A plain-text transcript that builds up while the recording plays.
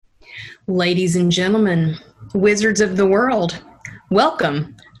Ladies and gentlemen, wizards of the world,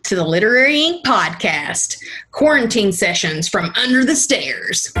 welcome to the Literary Ink Podcast, Quarantine Sessions from Under the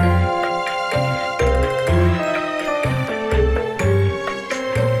Stairs.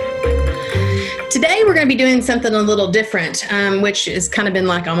 Today we're going to be doing something a little different, which has kind of been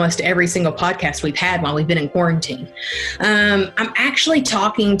like almost every single podcast we've had while we've been in quarantine. I'm actually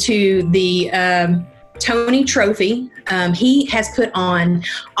talking to the Tony Trophy. He has put on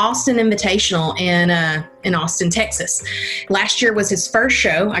Austin Invitational in Austin, Texas. Last year was his first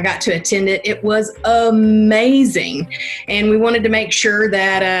show. I got to attend it. It was amazing. And we wanted to make sure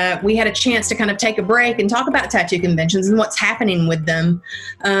that we had a chance to kind of take a break and talk about tattoo conventions and what's happening with them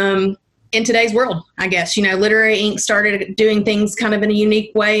in today's world, I guess. You know, Literary Ink started doing things kind of in a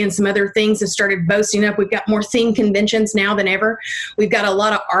unique way, and some other things have started boasting up. We've got more themed conventions now than ever. We've got a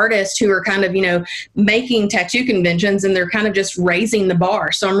lot of artists who are kind of, you know, making tattoo conventions, and they're kind of just raising the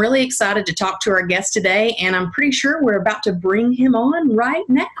bar. So I'm really excited to talk to our guest today, and I'm pretty sure we're about to bring him on right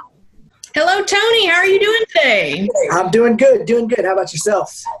now. Hello, Tony. How are you doing today? I'm doing good. How about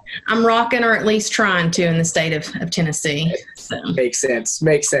yourself? I'm rocking, or at least trying to, in the state of Tennessee. So. Makes sense.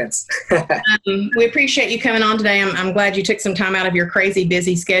 We appreciate you coming on today. I'm glad you took some time out of your crazy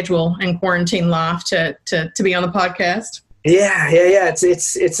busy schedule and quarantine life to be on the podcast. Yeah.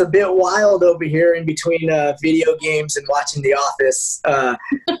 It's a bit wild over here in between video games and watching The Office. I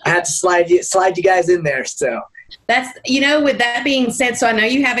had to slide you guys in there. So. That's, you know, with that being said, so I know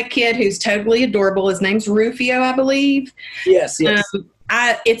you have a kid who's totally adorable. His name's Rufio, I believe. Yes.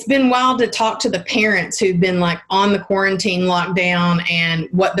 It's been wild to talk to the parents who've been like on the quarantine lockdown and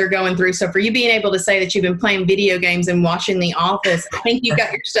what they're going through. So for you being able to say that you've been playing video games and watching The Office, I think you've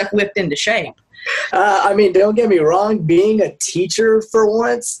got your stuff whipped into shape. I mean, don't get me wrong. Being a teacher for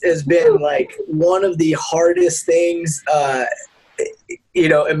once has been like one of the hardest things,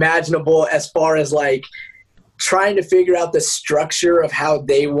 imaginable, as far as like trying to figure out the structure of how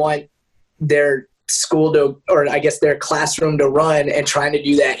they want their school to, or I guess their classroom to run, and trying to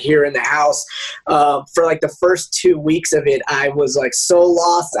do that here in the house. For like the first 2 weeks of it, I was like so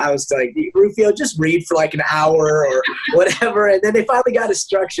lost. I was like, Rufio, just read for like an hour or whatever. And then they finally got it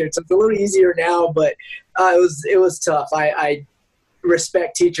structured. So it's a little easier now, but it was tough. I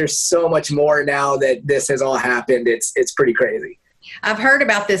respect teachers so much more now that this has all happened. It's pretty crazy. I've heard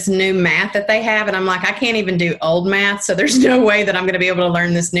about this new math that they have, and I'm like, I can't even do old math, so there's no way that I'm going to be able to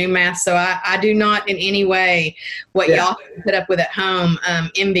learn this new math. So I do not in any way what y'all put up with at home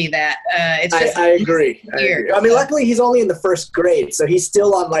envy that. It's just I agree. I mean, luckily he's only in the first grade, so he's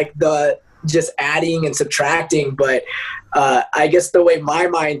still on like the just adding and subtracting. But I guess the way my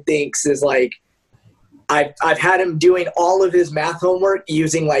mind thinks is like, I've had him doing all of his math homework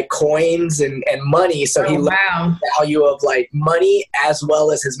using like coins and money. So he learned the value of like money as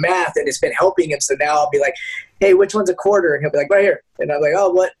well as his math, and it's been helping him. So now I'll be like, hey, which one's a quarter? And he'll be like, right here. And I'm like,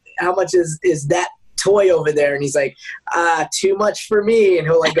 oh, how much is that toy over there? And he's like, too much for me. And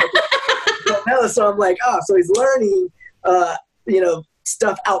he'll like, go, so I'm like, so he's learning,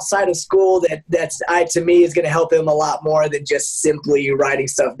 stuff outside of school that's to me is going to help him a lot more than just simply writing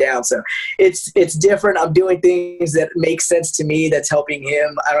stuff down. So it's different. I'm doing things that make sense to me that's helping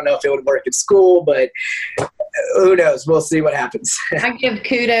him. I don't know if it would work in school, but who knows? We'll see what happens. I give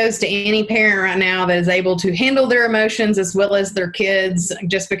kudos to any parent right now that is able to handle their emotions as well as their kids,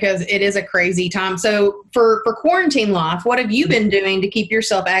 just because it is a crazy time. So for quarantine life, what have you been doing to keep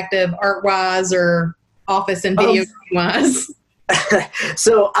yourself active art-wise or office and video wise?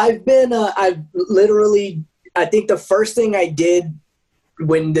 So I've literally, I think the first thing I did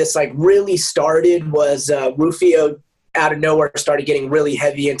when this like really started was Rufio out of nowhere started getting really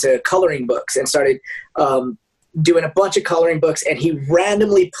heavy into coloring books and started doing a bunch of coloring books. And he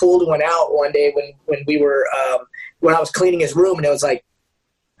randomly pulled one out one day when we were, when I was cleaning his room, and it was like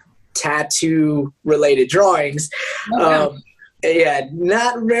tattoo related drawings. Yeah,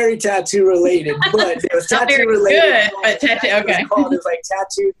 not very tattoo related, but it was tattoo related. Good, but tattoo, okay. It was like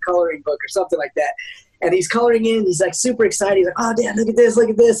tattoo coloring book or something like that. And he's coloring in. He's like super excited. He's like, oh, Dad, look at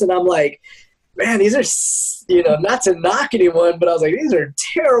this. And I'm like, man, these are, not to knock anyone, but I was like, these are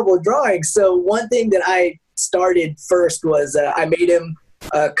terrible drawings. So one thing that I started first was I made him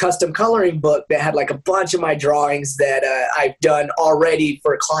a custom coloring book that had like a bunch of my drawings that I've done already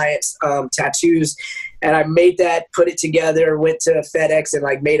for clients' tattoos. And I made that, put it together, went to FedEx and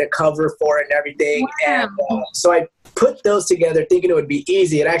like made a cover for it and everything. Wow. And so I put those together thinking it would be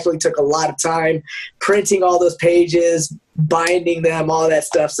easy. It actually took a lot of time printing all those pages, binding them, all that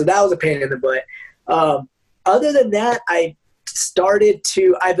stuff. So that was a pain in the butt. Other than that, I've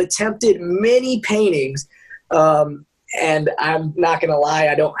attempted many paintings. and I'm not going to lie,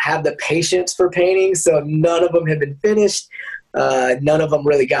 I don't have the patience for painting, so none of them have been finished. None of them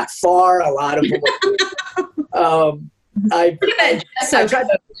really got far. A lot of them were, I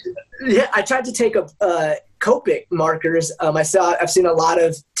tried to take up Copic markers. I've seen a lot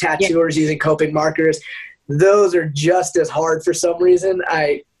of tattooers using Copic markers. Those are just as hard for some reason.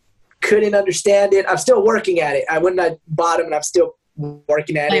 I couldn't understand it. I'm still working at it. I bought them, and I'm still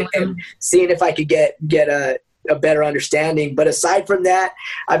working at it and seeing if I could get a better understanding. But aside from that,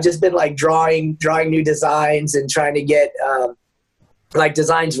 I've just been like drawing new designs and trying to get like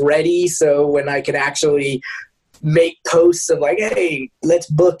designs ready, so when I can actually make posts of like, hey, let's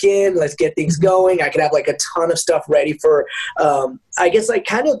book in, let's get things going, I could have like a ton of stuff ready for I guess like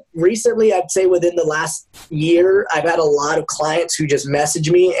kind of recently, I'd say within the last year, I've had a lot of clients who just message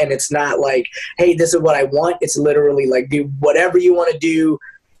me, and it's not like, hey, this is what I want. It's literally like, do whatever you want to do,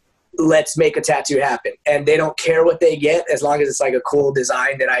 let's make a tattoo happen. And they don't care what they get as long as it's like a cool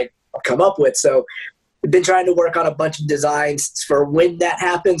design that I come up with. So I've been trying to work on a bunch of designs for when that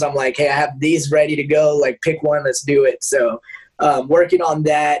happens. I'm like, hey, I have these ready to go. Like, pick one, let's do it. So working on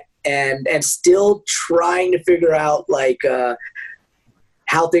that and still trying to figure out like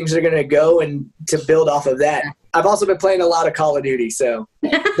how things are going to go and to build off of that. I've also been playing a lot of Call of Duty. So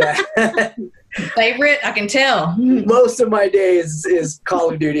favorite, I can tell. Most of my day is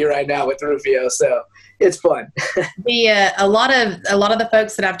Call of Duty right now with Rufio. So it's fun. A lot of the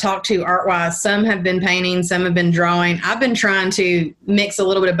folks that I've talked to art-wise, some have been painting, some have been drawing. I've been trying to mix a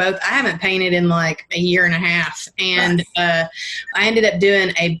little bit of both. I haven't painted in like a year and a half, and I ended up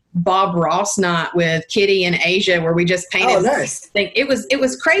doing a Bob Ross night with Kitty and Asia where we just painted. Oh, nice. It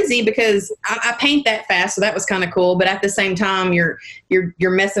was crazy because I paint that fast, so that was kind of cool. But at the same time, you're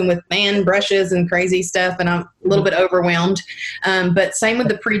messing with fan brushes and crazy stuff, and I'm a little bit overwhelmed. But same with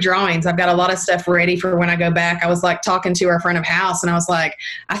the pre-drawings. I've got a lot of stuff ready for when I go back. I was like talking to our front of house, and I was like,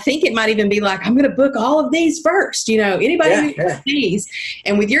 I think it might even be like, I'm going to book all of these first. Anybody who wants these.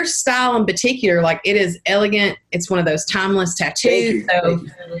 And with your style in particular, like, it is elegant. It's one of those timeless tattoos. So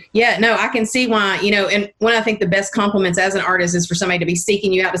yeah, no, I can see why, and when I think the best compliments as an artist is for somebody to be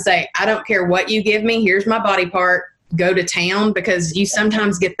seeking you out to say, I don't care what you give me. Here's my body part. Go to town, because you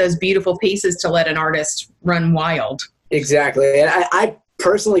sometimes get those beautiful pieces to let an artist run wild. Exactly. And I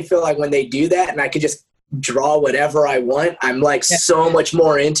personally feel like when they do that and I could just draw whatever I want, I'm like so much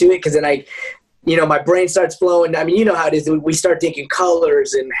more into it, because then my brain starts flowing. I mean, you know how it is. We start thinking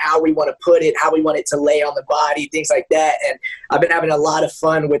colors and how we want to put it, how we want it to lay on the body, things like that. And I've been having a lot of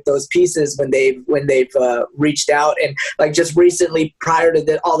fun with those pieces when they've reached out. And like just recently, prior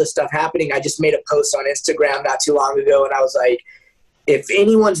to all this stuff happening, I just made a post on Instagram not too long ago, and I was like, if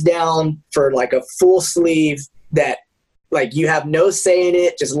anyone's down for like a full sleeve that like you have no say in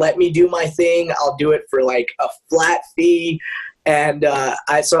it, just let me do my thing. I'll do it for like a flat fee. And I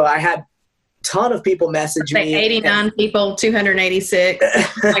had ton of people message me. 89 people, 286.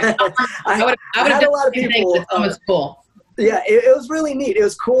 I would have had a lot of people. It was cool. Yeah, it was really neat. It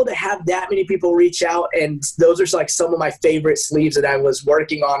was cool to have that many people reach out, and those are like some of my favorite sleeves that I was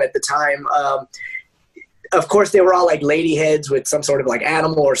working on at the time. Of course, they were all like lady heads with some sort of like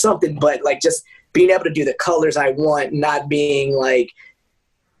animal or something, but like just being able to do the colors I want, not being like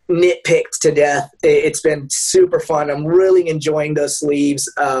nitpicked to death. It's been super fun. I'm really enjoying those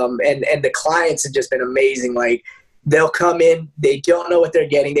sleeves. And the clients have just been amazing. Like, they'll come in, they don't know what they're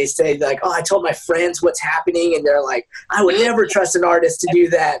getting. They say like, oh, I told my friends what's happening. And they're like, I would never trust an artist to do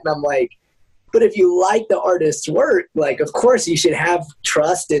that. And I'm like, but if you like the artist's work, like, of course you should have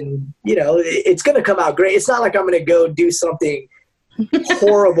trust, and it's going to come out great. It's not like I'm going to go do something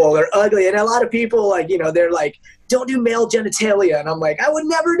horrible or ugly. And a lot of people, like, they're like, don't do male genitalia, and I'm like, I would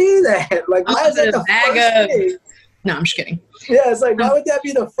never do that. Like, why is that the first thing? No, I'm just kidding. Yeah, it's like, why would that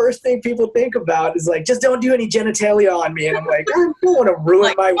be the first thing people think about? Is like, just don't do any genitalia on me. And I'm like, I don't want to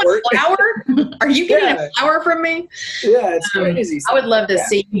ruin my work. Flower? Are you getting a flower from me? Yeah, it's crazy. I would love to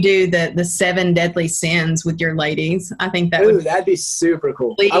see you do the 7 deadly sins with your ladies. I think that'd be super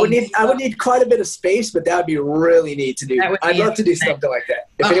cool. I would need quite a bit of space, but that would be really neat to do. I'd love to do something like that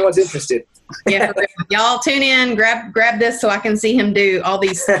if anyone's interested. Yeah, y'all tune in, grab this so I can see him do all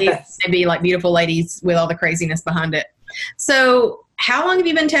these maybe like beautiful ladies with all the craziness behind it. So how long have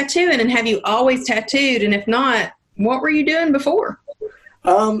you been tattooing, and have you always tattooed? And if not, what were you doing before?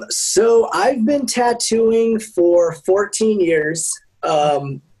 So I've been tattooing for 14 years.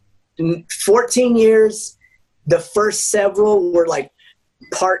 14 years. The first several were like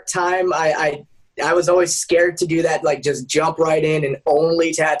part-time. I was always scared to do that, like just jump right in and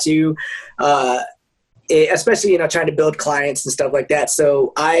only tattoo, especially, trying to build clients and stuff like that.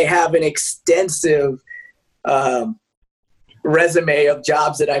 So I have an extensive resume of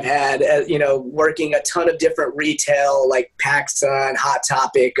jobs that I've had, working a ton of different retail like PacSun, Hot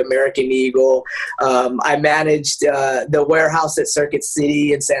Topic, American Eagle. I managed the warehouse at Circuit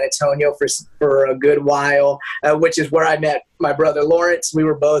City in San Antonio for a good while, which is where I met my brother Lawrence. We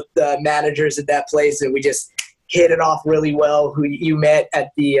were both managers at that place, and we just hit it off really well. Who you met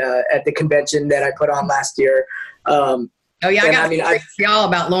at the convention that I put on last year. Oh yeah, I got y'all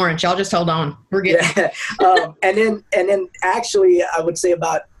about Lawrence. Y'all just hold on. We're good. Yeah. And then actually, I would say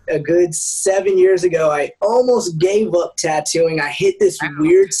about a good 7 years ago, I almost gave up tattooing. I hit this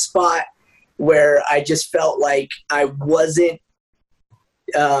weird spot where I just felt like I wasn't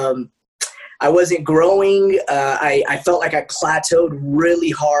growing. I felt like I plateaued really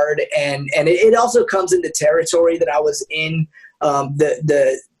hard, and it also comes into territory that I was in.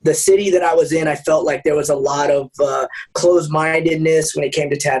 The city that I was in, I felt like there was a lot of closed-mindedness when it came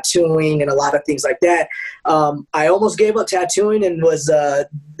to tattooing and a lot of things like that. I almost gave up tattooing and was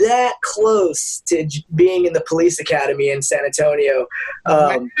that close to being in the police academy in San Antonio.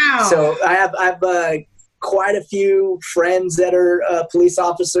 Wow. So I have quite a few friends that are police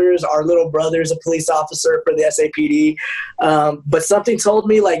officers. Our little brother's a police officer for the SAPD. But something told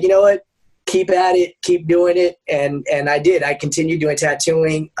me, like, you know what? Keep at it, keep doing it. And I did. I continued doing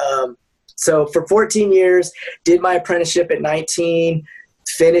tattooing. So for 14 years, did my apprenticeship at 19,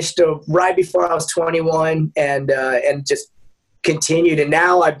 finished right before I was 21, and just continued. And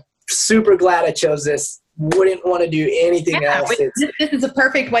now I'm super glad I chose this. Wouldn't want to do anything else. This is a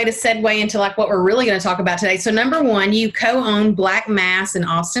perfect way to segue into like what we're really going to talk about today. So number one, you co-own Black Mass in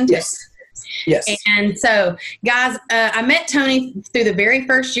Austin, Texas. Yes. And so, guys, I met Tony through the very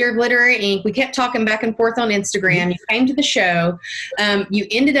first year of Literary Ink. We kept talking back and forth on Instagram. You came to the show. You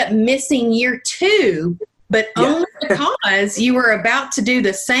ended up missing year 2, but only because you were about to do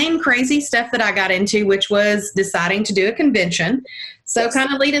the same crazy stuff that I got into, which was deciding to do a convention. So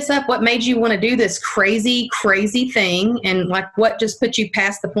kind of lead us up. What made you want to do this crazy, crazy thing? And like what just put you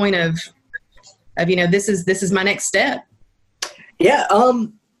past the point of this is my next step? Yeah.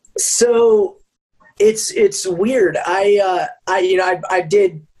 So it's weird. I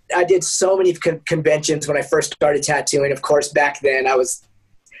did so many conventions when I first started tattooing. Of course, back then I was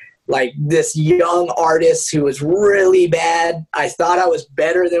like this young artist who was really bad. I thought I was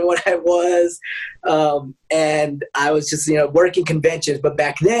better than what I was. And I was just, working conventions. But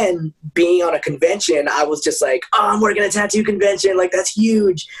back then, being on a convention, I was just like, oh, I'm working a tattoo convention. Like, that's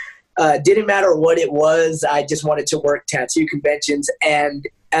huge. Didn't matter what it was. I just wanted to work tattoo conventions. And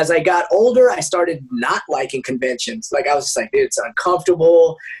as I got older, I started not liking conventions. Like, I was just like, it's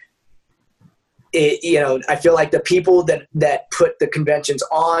uncomfortable. I feel like the people that put the conventions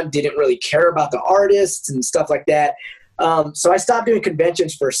on didn't really care about the artists and stuff like that. So I stopped doing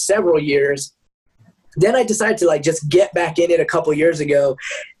conventions for several years. Then I decided to just get back in it a couple years ago.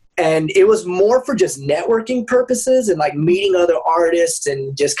 And it was more for just networking purposes and meeting other artists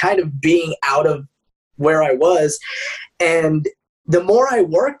and just kind of being out of where I was. And the more I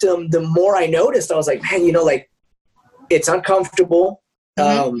worked them, the more I noticed, I was like, man, it's uncomfortable.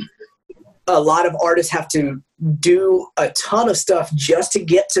 Mm-hmm. A lot of artists have to do a ton of stuff just to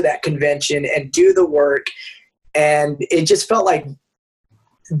get to that convention and do the work. And it just felt like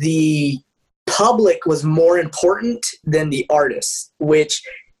the public was more important than the artists, which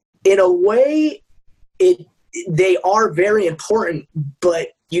in a way they are very important, but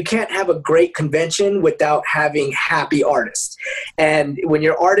you can't have a great convention without having happy artists. And when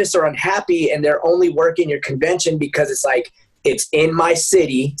your artists are unhappy and they're only working your convention because it's in my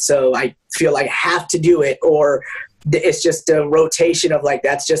city, so I feel like I have to do it, or it's just a rotation of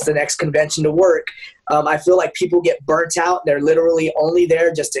that's just the next convention to work. I feel like people get burnt out. They're literally only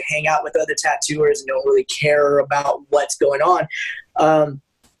there just to hang out with other tattooers and don't really care about what's going on.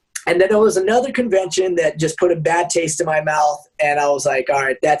 And then there was another convention that just put a bad taste in my mouth, and I was like, all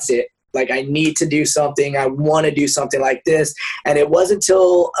right, that's it. I need to do something. I want to do something like this. And it wasn't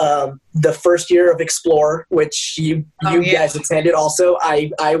until the first year of Explore, which you guys attended also.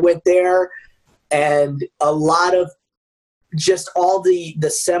 I went there, and a lot of just all the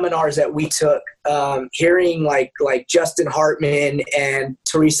seminars that we took, hearing like Justin Hartman and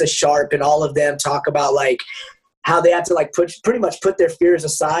Teresa Sharp and all of them talk about how they had to pretty much put their fears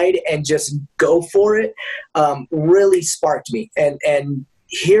aside and just go for it, really sparked me. And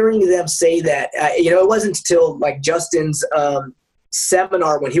hearing them say that, it wasn't until Justin's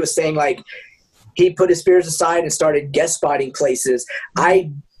seminar when he was saying he put his fears aside and started guest spotting places.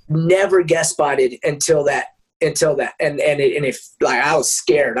 I never guest spotted until that. And if I was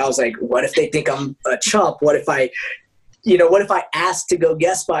scared, I was like, what if they think I'm a chump? What if I ask to go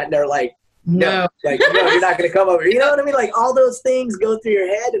guest spot and they're like, No. Like, no, you're not going to come over. You know what I mean? Like all those things go through your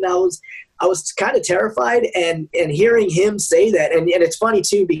head. And I was kind of terrified, and hearing him say that. And it's funny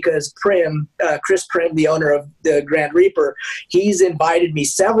too, because Chris Prim, the owner of the Grand Reaper, he's invited me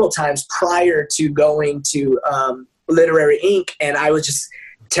several times prior to going to Literary Inc. And I was just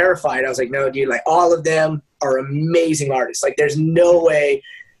terrified. I was like, no, dude, like all of them are amazing artists. Like there's no way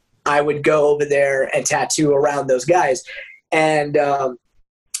I would go over there and tattoo around those guys. And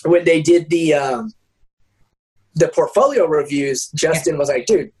when they did the portfolio reviews, Justin was like,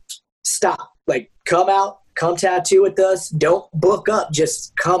 dude, stop. Like, come out, come tattoo with us. Don't book up.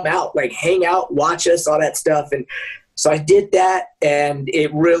 Just come out, like hang out, watch us, all that stuff. And so I did that, and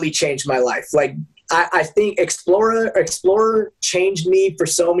it really changed my life. Like, I think Explorer changed me for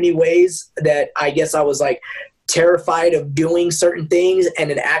so many ways that I guess I was like terrified of doing certain things, and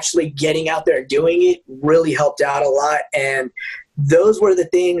then actually getting out there and doing it really helped out a lot. And those were the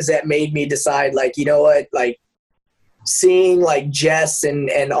things that made me decide, like, you know what, like seeing like Jess and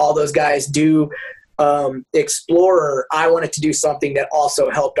all those guys do Explorer, I wanted to do something that also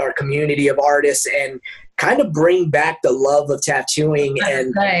helped our community of artists and kind of bring back the love of tattooing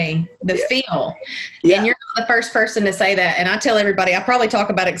and the feel. Yeah. And you're not the first person to say that. And I tell everybody, I probably talk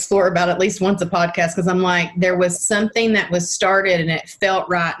about Explorer about at least once a podcast, because I'm like, there was something that was started and it felt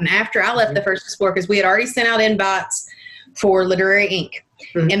right. And after I left the first Explorer, because we had already sent out invites for Literary Inc.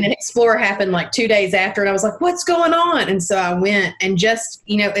 And then Explorer happened like 2 days after, and I was like, what's going on? And so I went, and just,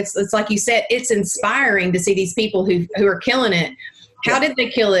 you know, it's like you said, it's inspiring to see these people who are killing it. How did they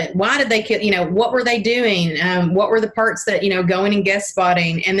kill it? Why did they kill, you know, what were they doing? What were the parts that, you know, going and guest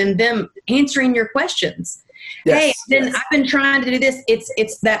spotting, and then them answering your questions. Yes, I've been trying to do this.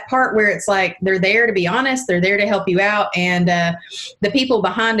 It's that part where it's like, they're there to be honest. They're there to help you out. And the people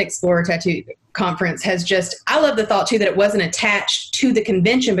behind Explorer Tattoo Conference has just, I love the thought too, that it wasn't attached to the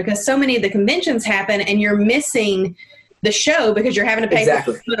convention, because so many of the conventions happen and you're missing the show because you're having to pay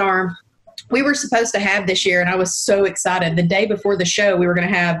for the seminar. We were supposed to have this year, and I was so excited. The day before the show, we were going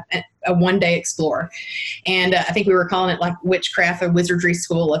to have a one-day Explorer. And I think we were calling it like Witchcraft or Wizardry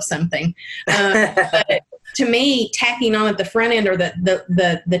School of something. But to me, tacking on at the front end or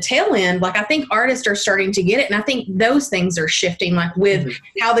the tail end, like I think artists are starting to get it. And I think those things are shifting, like with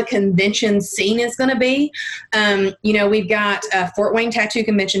how the convention scene is going to be. You know, we've got Fort Wayne Tattoo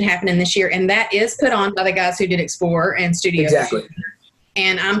Convention happening this year, and that is put on by the guys who did Explorer and Studio. Exactly.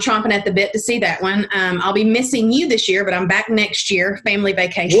 And I'm chomping at the bit to see that one. I'll be missing you this year, but I'm back next year, family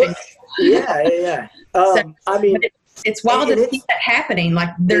vacation. What? Yeah. So, I mean, it's wild to see that happening.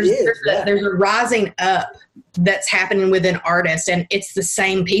 Like there's a rising up that's happening within artists, and it's the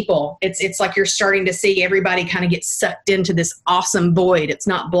same people. It's like you're starting to see everybody kind of get sucked into this awesome void. It's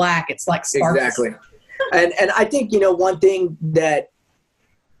not black. It's like sparkles. Exactly. And I think, you know, one thing that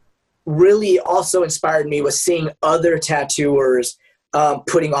really also inspired me was seeing other tattooers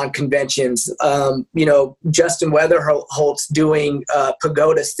putting on conventions. You know, Justin Weatherholt's doing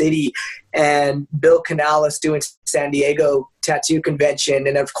Pagoda City, and Bill Canales doing San Diego Tattoo Convention.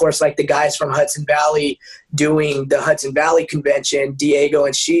 And of course, like the guys from Hudson Valley doing the Hudson Valley Convention, Diego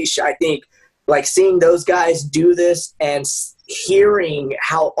and Sheesh. I think like seeing those guys do this and hearing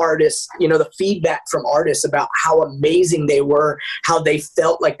how artists, you know, the feedback from artists about how amazing they were, how they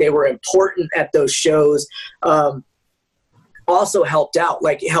felt like they were important at those shows, also helped out,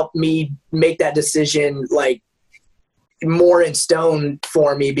 like helped me make that decision like more in stone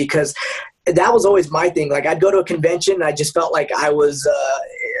for me, because that was always my thing. Like I'd go to a convention and I just felt like I was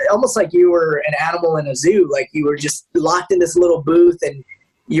almost like you were an animal in a zoo. Like you were just locked in this little booth and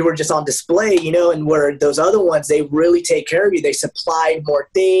you were just on display, you know, and where those other ones, they really take care of you. They supplied more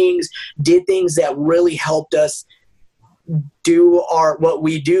things, did things that really helped us do what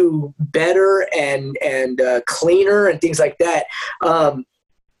we do better and cleaner and things like that.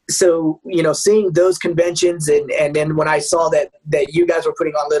 So, you know, seeing those conventions and then when I saw that you guys were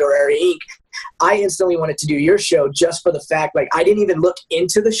putting on Literary Inc., I instantly wanted to do your show just for the fact, like, I didn't even look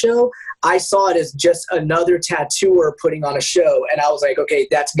into the show. I saw it as just another tattooer putting on a show. And I was like, okay,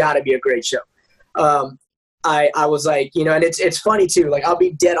 that's got to be a great show. I was like, you know, and it's funny too, like, I'll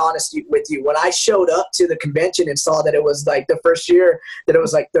be dead honest with you. When I showed up to the convention and saw that it was like the first year that it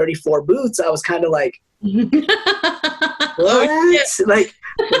was like 34 booths, I was kind of like, what? Like,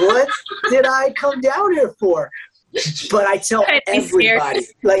 what did I come down here for? But I tell everybody,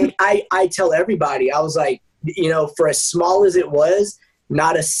 like, I tell everybody, I was like, you know, for as small as it was,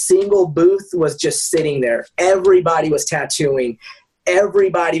 not a single booth was just sitting there. Everybody was tattooing.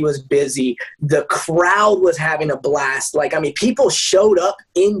 Everybody was busy. The crowd was having a blast. Like, I mean, people showed up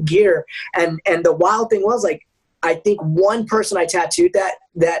in gear. And the wild thing was, like, I think one person I tattooed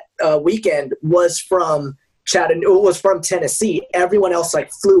that weekend was from Chattanooga, was from Tennessee. Everyone else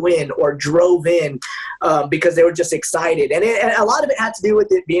like flew in or drove in because they were just excited. And a lot of it had to do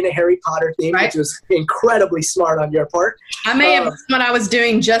with it being a Harry Potter theme, right, which was incredibly smart on your part. I may have done what I was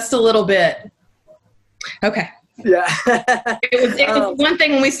doing just a little bit. Okay. Yeah. it was one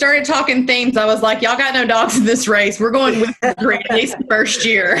thing when we started talking themes, I was like, y'all got no dogs in this race. We're going with the at least the first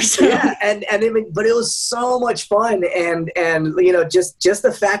year. So. Yeah. But it was so much fun. And you know, just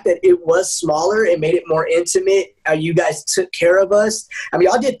the fact that it was smaller, it made it more intimate. You guys took care of us. I mean,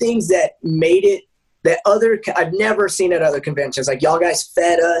 y'all did things that made it I've never seen at other conventions. Like y'all guys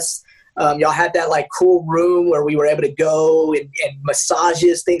fed us. Y'all had that like cool room where we were able to go and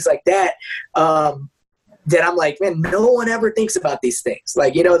massages, things like that. That I'm like, man, no one ever thinks about these things.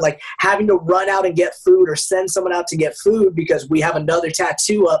 Like, you know, like having to run out and get food or send someone out to get food because we have another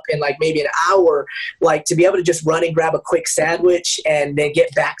tattoo up in like maybe an hour, like to be able to just run and grab a quick sandwich and then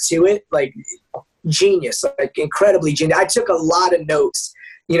get back to it. Like genius, like incredibly genius. I took a lot of notes,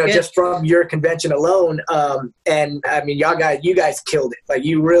 you know, just from your convention alone. And I mean, you guys killed it. Like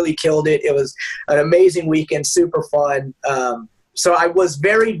you really killed it. It was an amazing weekend, super fun. So I was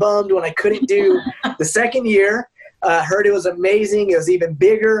very bummed when I couldn't do the second year. Heard it was amazing. It was even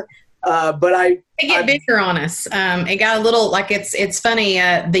bigger. But it got bigger on us. It got a little like it's funny.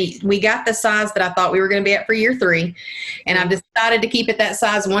 We got the size that I thought we were going to be at for year 3, and I've decided to keep it that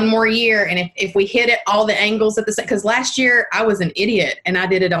size one more year. And if we hit it all the angles at the same, because last year I was an idiot and I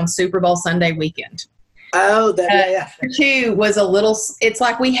did it on Super Bowl Sunday weekend. Oh, yeah. Year 2 was a little. It's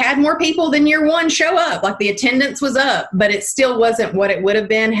like we had more people than year 1 show up. Like the attendance was up, but it still wasn't what it would have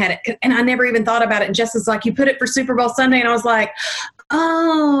been had it. And I never even thought about it. Just as like you put it for Super Bowl Sunday, and I was like,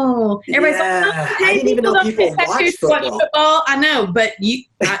 oh, everybody's like, oh, hey, I didn't even know people watch football. I know, but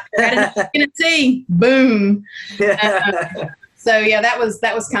I didn't see. Boom. So yeah, that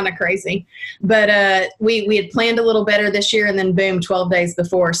was kind of crazy, but we had planned a little better this year, and then boom, 12 days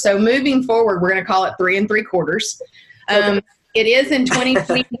before. So moving forward, we're going to call it 3 3/4. Okay. It is in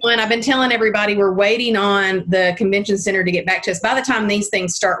 2021. I've been telling everybody we're waiting on the convention center to get back to us. By the time these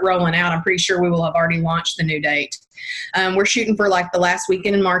things start rolling out, I'm pretty sure we will have already launched the new date. We're shooting for like the last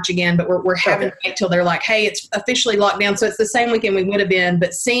weekend in March again, but we're having to wait till they're like, hey, it's officially locked down. So it's the same weekend we would have been,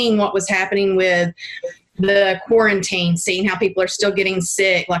 but seeing what was happening with the quarantine, seeing how people are still getting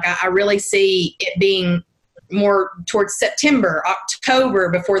sick, like I really see it being more towards September, October,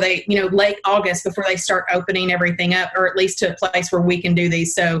 before they, you know, late August, before they start opening everything up, or at least to a place where we can do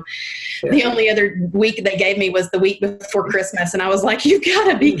these. So the only other week they gave me was the week before Christmas. And I was like, you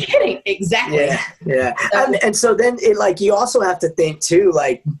gotta be kidding. Exactly. Yeah. And so then it, like, you also have to think too,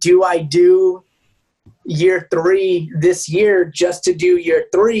 like, do I do year 3 this year just to do year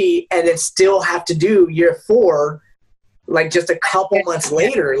 3 and then still have to do year 4 like just a couple months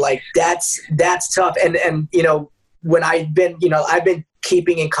later? Like that's tough. And you know, when I've been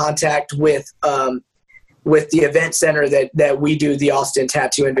keeping in contact with the event center that we do the Austin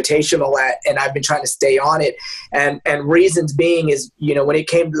Tattoo Invitational at, and I've been trying to stay on it, and reasons being is, you know, when it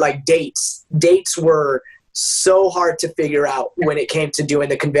came to like dates were so hard to figure out when it came to doing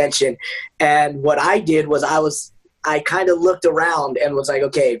the convention. And what I did was I kind of looked around and was like,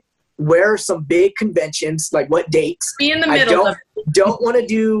 okay, where are some big conventions? Like what dates? Be in the middle. I don't want to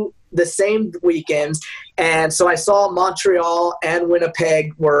do the same weekends. And so I saw Montreal and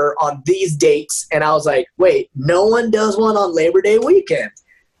Winnipeg were on these dates. And I was like, wait, no one does one on Labor Day weekend.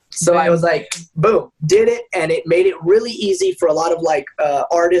 So I was like, boom, did it. And it made it really easy for a lot of like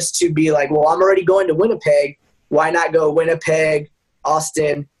artists to be like, well, I'm already going to Winnipeg. Why not go Winnipeg,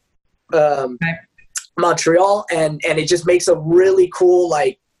 Austin, Montreal? And it just makes a really cool,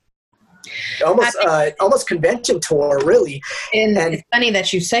 like, almost convention tour, really. And it's funny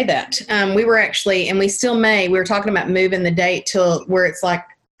that you say that. We were actually, and we still we were talking about moving the date till where it's like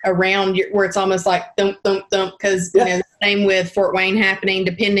around where it's almost like thump, thump, thump. Cause you know, the same with Fort Wayne happening,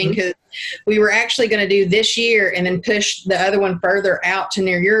 depending, cause we were actually going to do this year and then push the other one further out to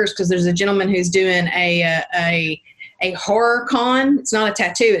near yours. Cause there's a gentleman who's doing a horror con. It's not a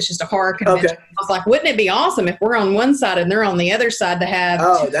tattoo. It's just a horror convention. Okay. I was like, wouldn't it be awesome if we're on one side and they're on the other side to have?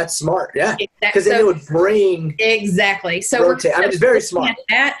 Oh, that's smart. Yeah. Because then it would bring. Exactly. So rotate. It's very smart.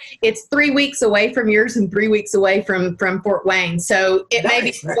 It's 3 weeks away from yours and 3 weeks away from Fort Wayne. So it may be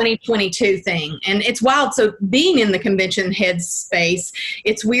a 2022 thing. And it's wild. So being in the convention head space,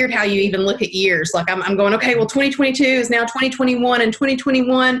 it's weird how you even look at years. Like I'm going, okay, well, 2022 is now 2021 and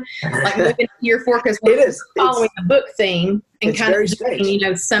 2021, like moving to year 4 because we're following the book theme and It's kind very of strange.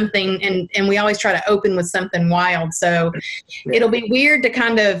 doing, something, and we always try to open with something wild. So it'll be weird to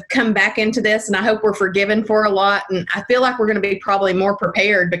kind of come back into this, and I hope we're forgiven for a lot. And I feel like we're going to be probably more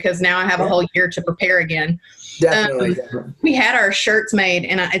prepared because now I have a whole year to prepare again. Definitely. We had our shirts made,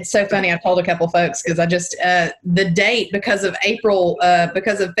 and it's so funny. I told a couple folks because I just the date, because of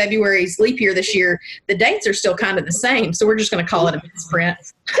because of February's leap year this year, the dates are still kind of the same. So we're just going to call it a misprint.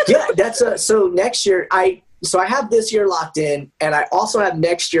 Yeah, so next year I have this year locked in, and I also have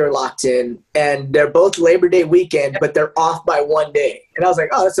next year locked in, and they're both Labor Day weekend, but they're off by one day. And I was like,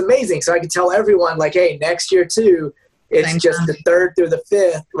 oh, that's amazing. So I could tell everyone, like, hey, next year too, it's Same just time. the 3rd through the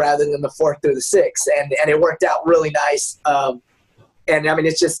 5th rather than the 4th through the 6th. And it worked out really nice. And I mean,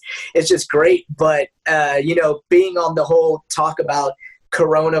 it's just great. But, being on the whole talk about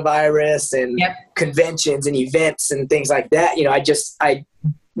coronavirus and conventions and events and things like that, I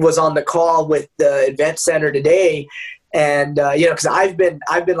was on the call with the event center today, and because I've been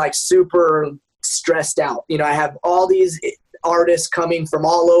like super stressed out. I have all these artists coming from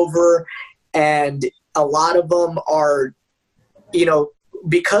all over, and a lot of them are,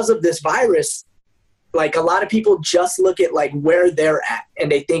 because of this virus, like a lot of people just look at like where they're at, and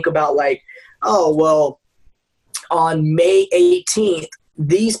they think about like, oh well, on May 18th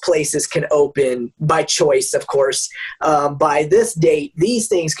these places can open by choice, of course. By this date, these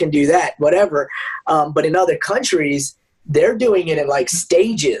things can do that, whatever. But in other countries, they're doing it in like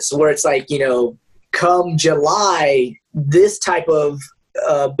stages where it's like, come July, this type of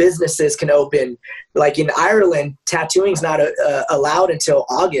businesses can open. Like in Ireland, tattooing's not allowed until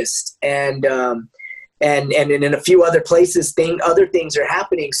August. And in a few other places, other things are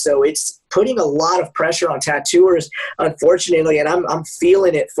happening. So it's putting a lot of pressure on tattooers, unfortunately, and I'm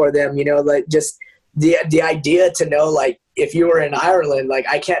feeling it for them. Like just the idea to know, like, if you were in Ireland, like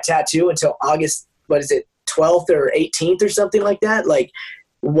I can't tattoo until August, 12th or 18th or something like that. Like,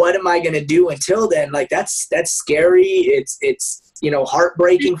 what am I going to do until then? Like that's scary. It's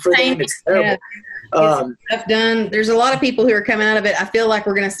heartbreaking for them. It's terrible. I've done. There's a lot of people who are coming out of it. I feel like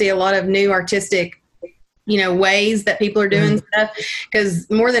we're going to see a lot of new artistic ways that people are doing stuff, because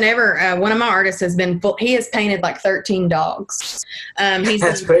more than ever, one of my artists has been he has painted like 13 dogs.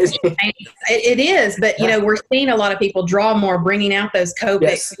 That's crazy. It is, but we're seeing a lot of people draw more, bringing out those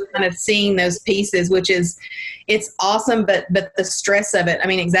Copics, kind of seeing those pieces, which is, it's awesome, but the stress of it. I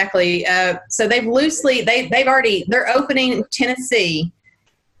mean, exactly. So they're opening in Tennessee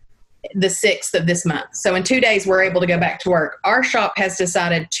the 6th of this month. So in 2 days, we're able to go back to work. Our shop has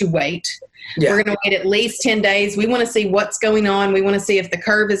decided to wait. Yeah. We're going to wait at least 10 days. We want to see what's going on. We want to see if the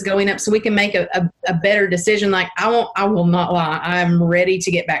curve is going up so we can make a better decision. Like I will not lie. I'm ready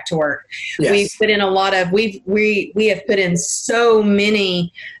to get back to work. Yes. We've put in a lot of, we have put in so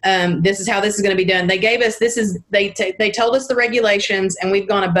many, this is how this is going to be done. They gave us, they told us the regulations, and we've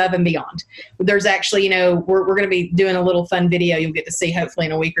gone above and beyond. There's actually, we're going to be doing a little fun video you'll get to see hopefully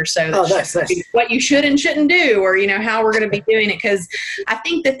in a week or so. Nice. What you should and shouldn't do, or, how we're going to be doing it. Because I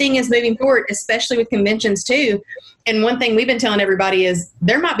think the thing is moving forward, especially with conventions too. And one thing we've been telling everybody is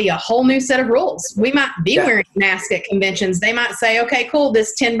there might be a whole new set of rules. We might be wearing masks at conventions. They might say, okay, cool,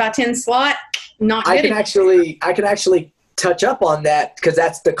 this 10 by 10 slot, not good. I can actually touch up on that, because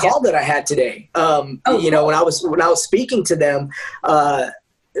that's the call that I had today. Cool. When I was speaking to them,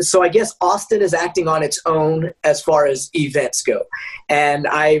 so I guess Austin is acting on its own as far as events go. And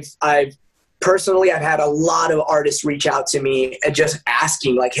I've personally, I've had a lot of artists reach out to me and just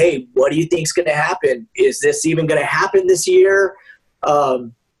asking, like, hey, what do you think is going to happen? Is this even going to happen this year?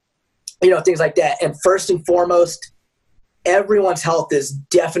 Things like that. And first and foremost, everyone's health is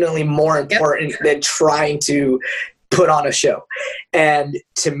definitely more important than trying to put on a show. And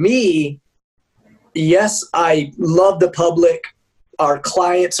to me, yes, I love the public. Our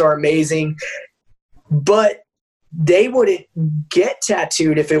clients are amazing, but they wouldn't get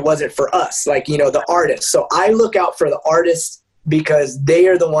tattooed if it wasn't for us, like, the artists. So I look out for the artists, because they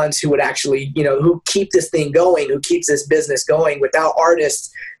are the ones who would actually, who keep this thing going, who keeps this business going. Without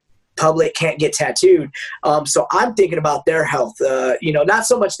artists, public can't get tattooed. So I'm thinking about their health, not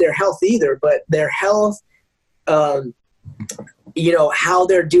so much their health either, but their health, how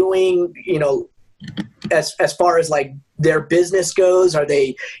they're doing, as far as like their business goes. Are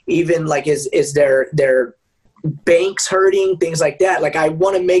they even like, is their banks hurting, things like that. Like, I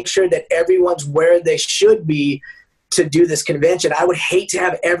want to make sure that everyone's where they should be to do this convention. I would hate to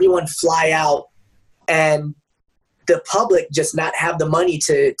have everyone fly out and the public just not have the money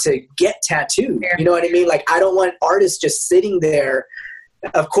to get tattooed. You know what I mean? Like, I don't want artists just sitting there.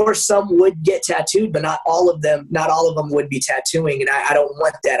 Of course, some would get tattooed, but not all of them would be tattooing. And I don't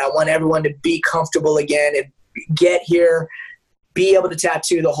want that. I want everyone to be comfortable again and get here, be able to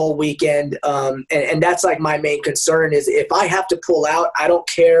tattoo the whole weekend. And that's like my main concern is if I have to pull out, I don't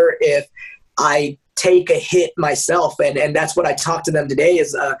care if I take a hit myself. And that's what I talked to them today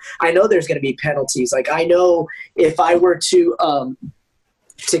is I know there's going to be penalties. Like I know if I were to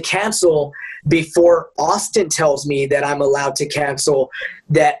cancel before Austin tells me that I'm allowed to cancel,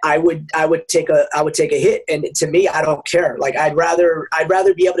 that I would take a hit. And to me, I don't care. Like I'd rather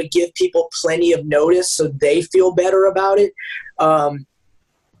be able to give people plenty of notice so they feel better about it.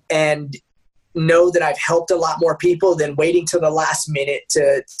 And know that I've helped a lot more people than waiting till the last minute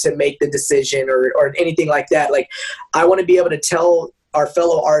to make the decision or anything like that. Like I want to be able to tell our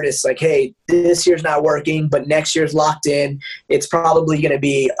fellow artists like, hey, this year's not working, but next year's locked in. It's probably going to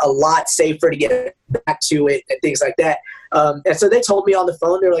be a lot safer to get back to it and things like that. And so they told me on the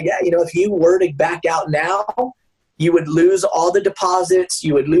phone, they're like, yeah, if you were to back out now, you would lose all the deposits.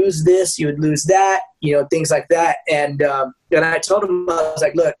 You would lose this, you would lose that, things like that. And I told them, I was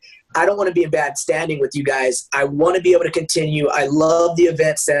like, look, I don't want to be in bad standing with you guys. I want to be able to continue. I love the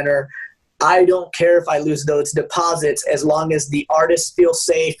event center. I don't care if I lose those deposits as long as the artists feel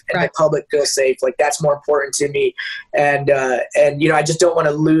safe and the public feels safe. Like that's more important to me. And I just don't want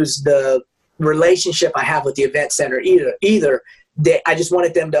to lose the relationship I have with the event center either. I just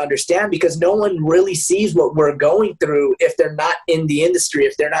wanted them to understand because no one really sees what we're going through if they're not in the industry,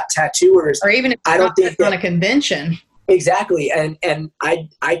 if they're not tattooers. Or even if I don't think on a convention. Exactly. And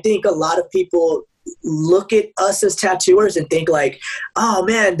I think a lot of people look at us as tattooers and think like, oh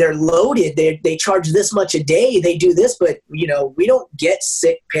man, they're loaded. They charge this much a day. They do this, but we don't get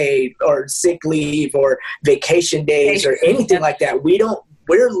sick pay or sick leave or vacation days or anything like that.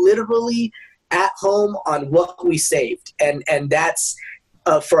 We're literally at home on what we saved. And that's,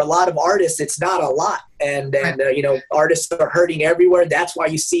 for a lot of artists, it's not a lot. And artists are hurting everywhere. That's why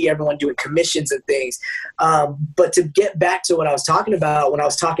you see everyone doing commissions and things. But to get back to what I was talking about, when I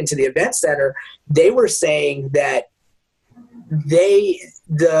was talking to the event center, they were saying that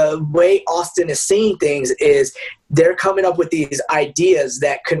the way Austin is seeing things is they're coming up with these ideas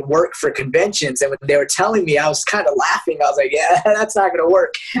that can work for conventions. And when they were telling me, I was kind of laughing. I was like, yeah, that's not going to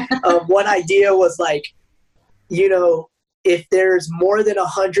work. One idea was like, if there's more than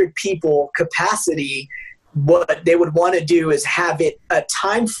 100 people capacity, what they would want to do is have it a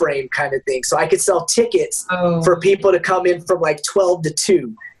time frame kind of thing. So I could sell tickets for people to come in from like 12 to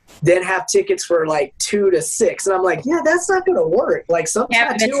 2, then have tickets for like 2 to 6. And I'm like, yeah, that's not going to work. Like some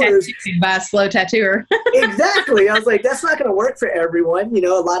tattooers by a slow tattooer. Exactly. I was like, that's not going to work for everyone. A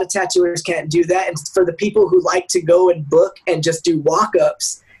lot of tattooers can't do that. And for the people who like to go and book and just do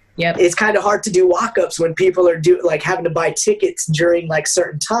walk-ups, yep. It's kind of hard to do walk-ups when people are having to buy tickets during like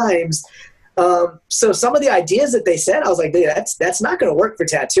certain times. So some of the ideas that they said, I was like, that's not going to work for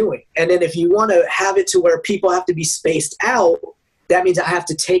tattooing. And then if you want to have it to where people have to be spaced out, that means I have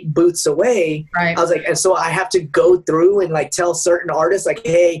to take booths away. Right. I was like, and so I have to go through and like tell certain artists like,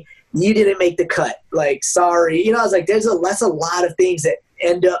 hey, you didn't make the cut. Like, sorry. I was like, that's a lot of things that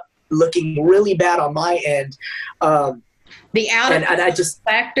end up looking really bad on my end. The out of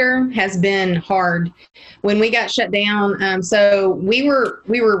factor has been hard when we got shut down. So we were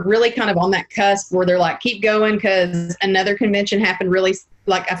really kind of on that cusp where they're like, keep going, because another convention happened really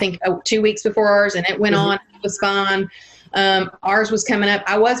like I think 2 weeks before ours, and it went on. It was fine. Ours was coming up.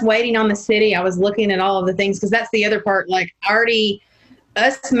 I was waiting on the city. I was looking at all of the things because that's the other part. Like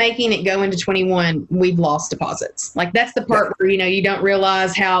us making it go into 21, we've lost deposits. Like that's the part where you don't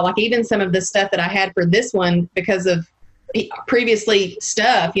realize how like even some of the stuff that I had for this one because of previously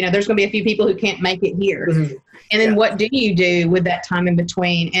stuff, there's going to be a few people who can't make it here. Mm-hmm. And then what do you do with that time in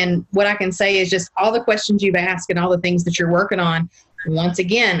between? And what I can say is just all the questions you've asked and all the things that you're working on. Once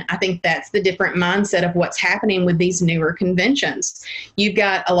again, I think that's the different mindset of what's happening with these newer conventions. You've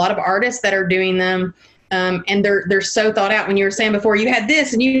got a lot of artists that are doing them, and they're so thought out. When you were saying before, you had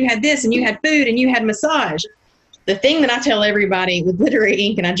this and you had this and you had food and you had massage. The thing that I tell everybody with Glittery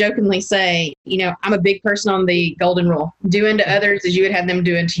Ink, and I jokingly say, I'm a big person on the golden rule. Do unto others as you would have them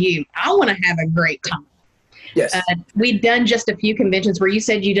do unto you. I want to have a great time. Yes. We've done just a few conventions where you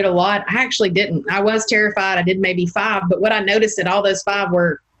said you did a lot. I actually didn't. I was terrified. I did maybe 5, but what I noticed that all those 5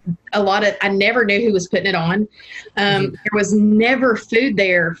 were a lot of, I never knew who was putting it on. There was never food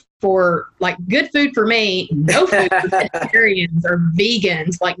there for like good food for me, no food for vegetarians or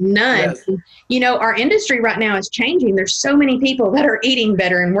vegans, like none. Yes. You know, our industry right now is changing. There's so many people that are eating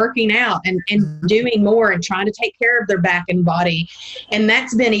better and working out and doing more and trying to take care of their back and body. And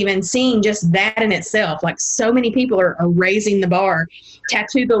that's been even seeing just that in itself. Like so many people are raising the bar.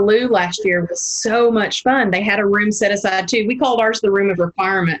 Tattoo the Lou last year was so much fun. They had a room set aside too. We called ours the room of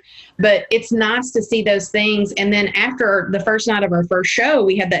requirement, but it's nice to see those things. And then after the first night of our first show,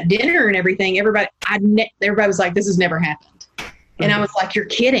 we had that dinner and everything. Everybody was like, this has never happened. And I was like, you're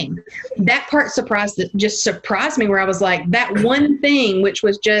kidding. That part just surprised me, where I was like, that one thing, which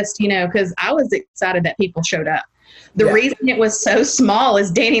was just, you know, because I was excited that people showed up. The reason it was so small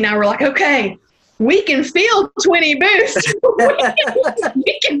is Danny and I were like, okay, we can field 20 booths.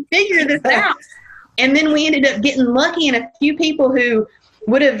 we can figure this out. And then we ended up getting lucky, and a few people who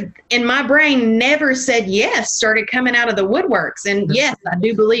would have, in my brain, never said yes, started coming out of the woodworks. And yes, I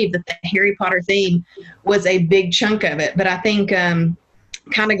do believe that the Harry Potter theme was a big chunk of it. But I think kind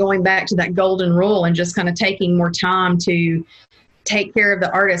of going back to that golden rule and just kind of taking more time to take care of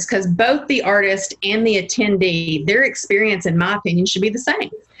the artist, because both the artist and the attendee, their experience, in my opinion, should be the same.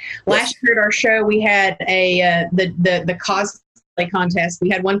 Last year at our show, we had the cosplay contest. We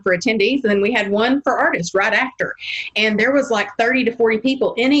had one for attendees, and then we had one for artists right after. And there was like 30 to 40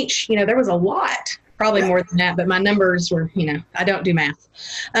 people in each. You know, there was a lot, probably more than that, but my numbers were, you know, I don't do math.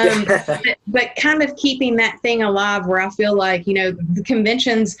 But kind of keeping that thing alive, where I feel like, you know, the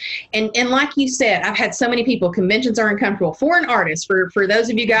conventions, and like you said, I've had so many people, conventions are uncomfortable. For an artist, for those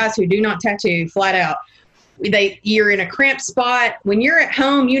of you guys who do not tattoo flat out, you're in a cramped spot. When you're at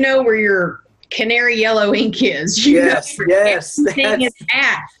home, you know where your canary yellow ink is. You know where everything is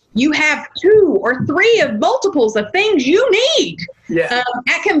at. You have 2 or 3 of multiples of things you need.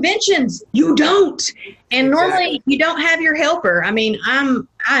 At conventions, you don't. And normally you don't have your helper. I mean,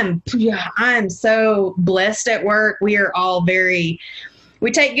 I'm so blessed at work. We are all we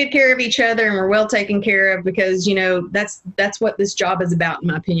take good care of each other, and we're well taken care of, because, you know, that's what this job is about, in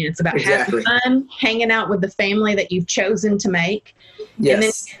my opinion. It's about having fun, hanging out with the family that you've chosen to make, and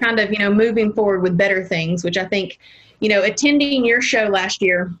then kind of, you know, moving forward with better things, which I think, you know, attending your show last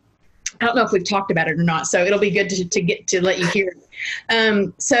year, I don't know if we've talked about it or not, so it'll be good to get to let you hear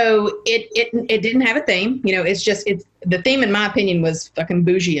it. So it didn't have a theme. You know, the theme, in my opinion, was fucking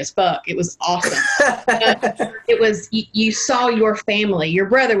bougie as fuck. It was awesome. It was, you saw your family. Your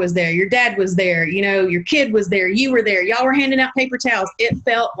brother was there. Your dad was there. You know, your kid was there. You were there. Y'all were handing out paper towels. It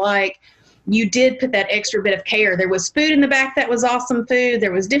felt like you did put that extra bit of care. There was food in the back that was awesome food.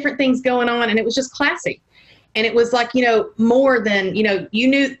 There was different things going on, and it was just classy. And it was like, you know, more than, you know,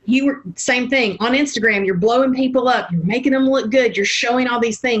 you were, same thing on Instagram, you're blowing people up, you're making them look good, you're showing all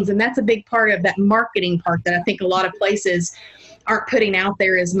these things. And that's a big part of that marketing part that I think a lot of places aren't putting out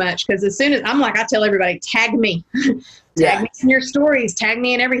there as much. Because as soon as I tell everybody, tag me. Tag me in your stories, tag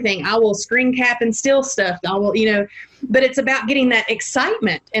me in everything. I will screen cap and steal stuff. I will, you know, but it's about getting that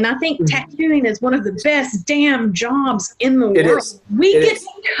excitement. And I think tattooing is one of the best damn jobs in the world. We get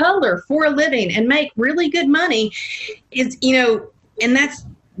to color for a living and make really good money, is, you know, and that's,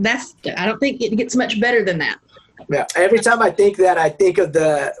 I don't think it gets much better than that. Yeah. Every time I think that, I think of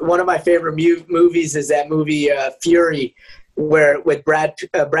one of my favorite movies is that movie, Fury, where with Brad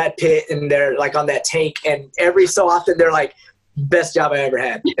Pitt, and they're like on that tank, and every so often they're like, best job I ever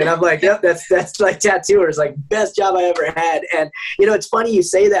had. And I'm like, yep, that's like tattooers, like best job I ever had. And, you know, it's funny you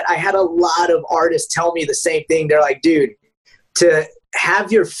say that. I had a lot of artists tell me the same thing. They're like, dude, to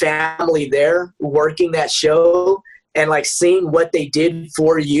have your family there working that show and like seeing what they did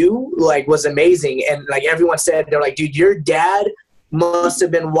for you, like, was amazing. And like everyone said, they're like, dude, your dad must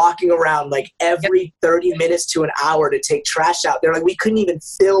have been walking around like every 30 minutes to an hour to take trash out. They're like, we couldn't even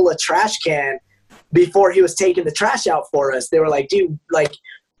fill a trash can before he was taking the trash out for us. They were like, dude, like,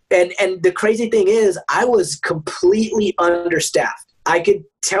 and the crazy thing is, I was completely understaffed. I could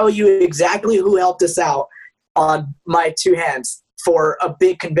tell you exactly who helped us out on my 2 hands for a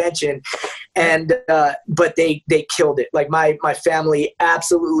big convention. And, but they killed it. Like my family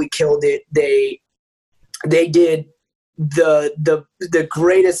absolutely killed it. They did the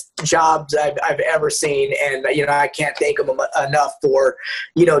greatest jobs I've ever seen. And, you know, I can't thank them enough for,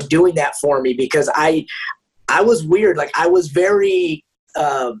 you know, doing that for me, because I was weird. Like I was very,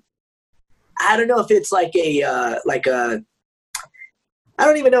 I don't know if it's like I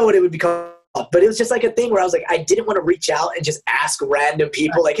don't even know what it would be called, but it was just like a thing where I was like, I didn't want to reach out and just ask random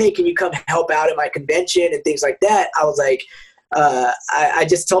people like, hey, can you come help out at my convention and things like that. I was like, I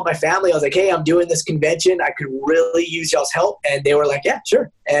just told my family, I was like, hey, I'm doing this convention. I could really use y'all's help. And they were like, yeah,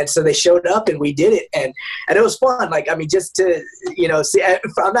 sure. And so they showed up and we did it. And it was fun. Like, I mean, just to, see, I'm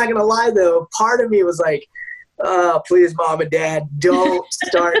not going to lie though, part of me was like, oh, please, Mom and Dad, don't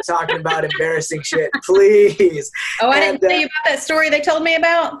start talking about embarrassing shit, please. Oh, I didn't tell you about that story they told me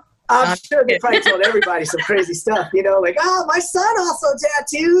about? I'm sure they probably told everybody some crazy stuff, like, oh, my son also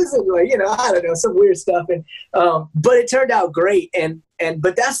tattoos, and like, I don't know, some weird stuff. And but it turned out great.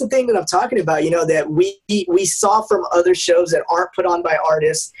 But that's the thing that I'm talking about, that we saw from other shows that aren't put on by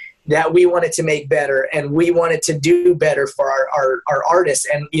artists that we wanted to make better, and we wanted to do better for our artists.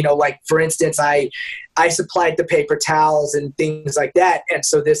 And, like, for instance, I supplied the paper towels and things like that. And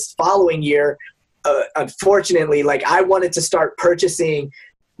so this following year, unfortunately, like, I wanted to start purchasing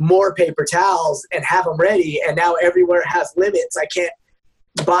more paper towels and have them ready. And now everywhere has limits. I can't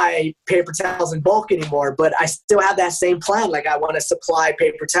buy paper towels in bulk anymore, but I still have that same plan. Like, I want to supply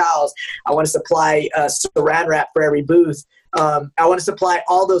paper towels. I want to supply saran wrap for every booth. I want to supply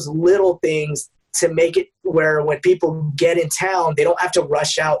all those little things to make it where when people get in town, they don't have to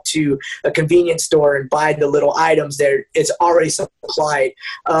rush out to a convenience store and buy the little items there. It's already supplied.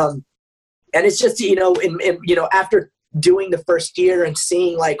 And it's just, after doing the first year and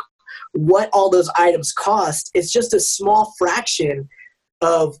seeing like what all those items cost, it's just a small fraction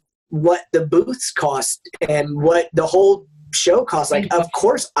of what the booths cost and what the whole show costs. Like, of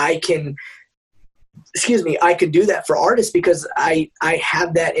course I can do that for artists because I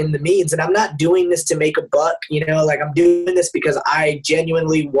have that in the means, and I'm not doing this to make a buck, like, I'm doing this because I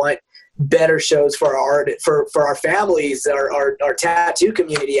genuinely want better shows for our art, for our families, our tattoo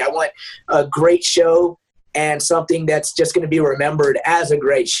community. I want a great show and something that's just going to be remembered as a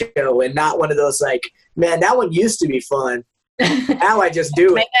great show, and not one of those like, man, that one used to be fun. Now I just do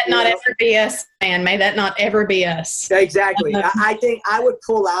it. May that not ever be us, man. May that not ever be us. Exactly. I think I would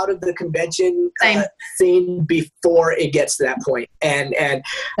pull out of the convention scene before it gets to that point. And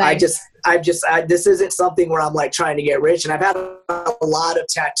this isn't something where I'm like trying to get rich. And I've had a lot of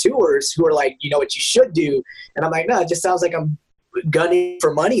tattooers who are like, what you should do. And I'm like, no, it just sounds like I'm gunning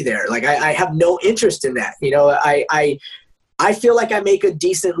for money there. Like, I have no interest in that. I feel like I make a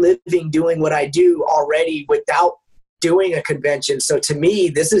decent living doing what I do already without doing a convention. So to me,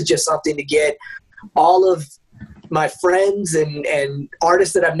 this is just something to get all of my friends and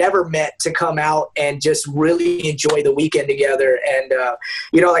artists that I've never met to come out and just really enjoy the weekend together. And,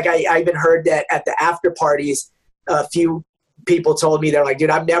 like I even heard that at the after parties, a few people told me, they're like,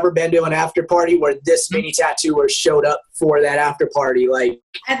 dude, I've never been to an after party where this many tattooers showed up for that after party. Like,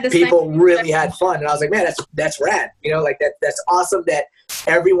 people really had fun. And I was like, man, that's rad. Like that's awesome that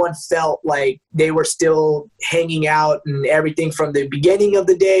everyone felt like they were still hanging out, and everything from the beginning of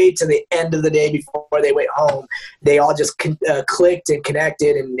the day to the end of the day before they went home, they all just clicked and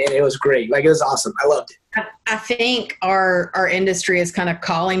connected, and it was great. Like, it was awesome. I loved it. I think our industry is kind of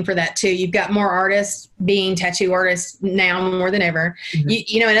calling for that too. You've got more artists being tattoo artists now more than ever.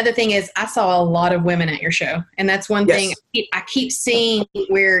 Mm-hmm. Another thing is I saw a lot of women at your show, and that's one thing I keep seeing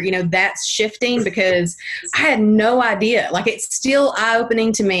where, that's shifting, because I had no idea. Like, it's still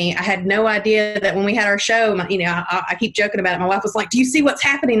eye-opening to me. I had no idea that when we had our show, I keep joking about it. My wife was like, do you see what's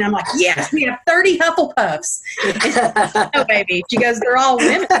happening? I'm like, yes, we have 30 Hufflepuffs. Oh, baby. She goes, they're all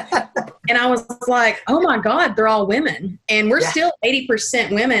women. And I was like, oh my God, they're all women. And we're still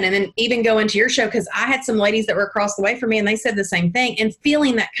 80% women. And then even going to your show, because I had some ladies that were across the way from me and they said the same thing, and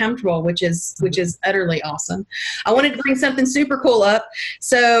feeling that comfortable, which is utterly awesome. I wanted to bring something super cool up.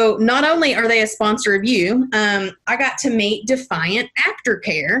 So not only are they a sponsor of you, I got to meet Defiant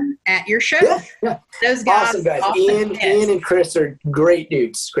Aftercare at your show. Yeah. Those guys, awesome guys. Ian and Chris are great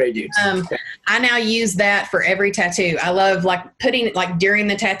dudes. I now use that for every tattoo. I love putting it during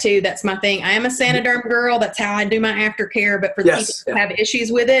the tattoo. That's my thing. I am a Sanoderm girl. That's how I do my aftercare. But for the people who have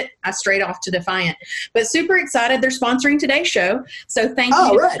issues with it, I straight off to Defiant. But super excited. They're sponsoring today's show. So thank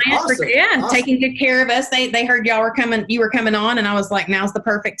you, Defiant, for taking good care of us. They heard you were coming on, and I was like, now's the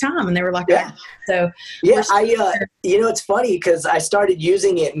perfect time. And they were like, it's funny because I started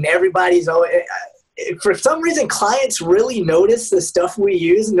using it, and everybody's always, for some reason, clients really notice the stuff we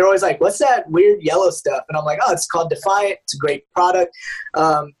use, and they're always like, what's that weird yellow stuff? And I'm like, oh, it's called Defiant. It's a great product.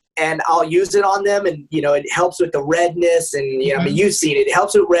 And I'll use it on them, and it helps with the redness, and I mean, you've seen it. It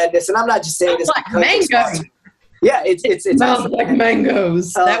helps with redness, and I'm not just saying this because mangoes. Yeah, it smells like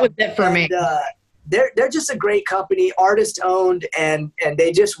mangoes. That was it for me. They're just a great company, artist owned, and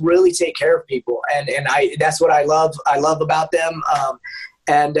they just really take care of people, and that's what I love about them.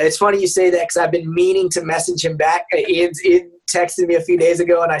 And it's funny you say that, because I've been meaning to message him back. Ian texted me a few days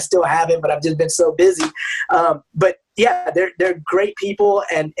ago, and I still haven't, but I've just been so busy. But yeah, they're great people.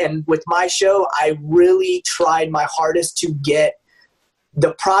 And with my show, I really tried my hardest to get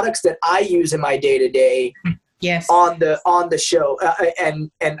the products that I use in my day to day on the show.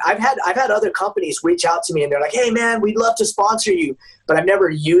 And I've had other companies reach out to me and they're like, hey man, we'd love to sponsor you, but I've never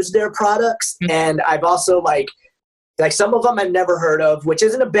used their products. Mm-hmm. And I've also like some of them I've never heard of, which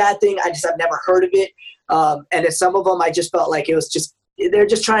isn't a bad thing. I've never heard of it. And then some of them I just felt like it was just, they're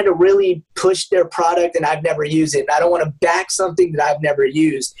just trying to really push their product and I've never used it. I don't want to back something that I've never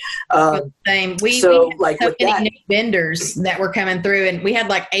used. Same. We had like so many new vendors that were coming through and we had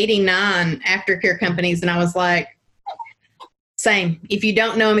like 89 aftercare companies. And I was like, same. If you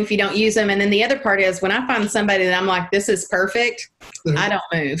don't know them, if you don't use them. And then the other part is when I find somebody that I'm like, this is perfect, mm-hmm. I don't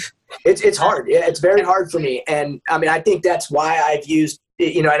move. It's hard. Yeah, it's very hard for me. And I mean, I think that's why I've used,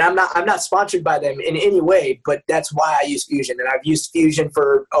 and I'm not sponsored by them in any way, but that's why I use Fusion. And I've used Fusion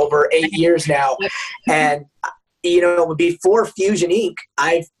for over 8 years now. And, before Fusion ink,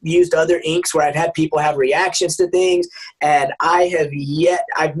 I've used other inks where I've had people have reactions to things. And I've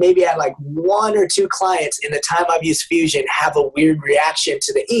maybe had like 1 or 2 clients in the time I've used Fusion have a weird reaction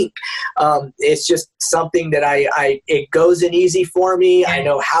to the ink. It's just something that it goes in easy for me. I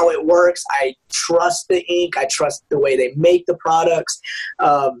know how it works. I trust the ink. I trust the way they make the products.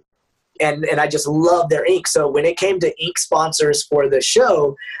 And I just love their ink. So when it came to ink sponsors for the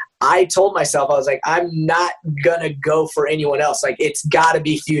show, I told myself, I was like, I'm not going to go for anyone else. Like, it's got to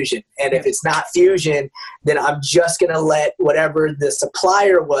be Fusion. And if it's not Fusion, then I'm just going to let whatever the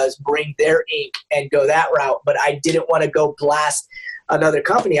supplier was bring their ink and go that route. But I didn't want to go blast another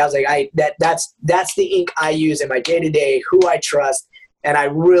company. I was like, that's the ink I use in my day-to-day, who I trust. And I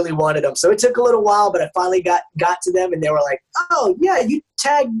really wanted them. So it took a little while, but I finally got to them and they were like, oh yeah, you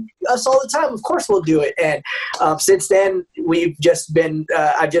tag us all the time. Of course we'll do it. And since then I've just been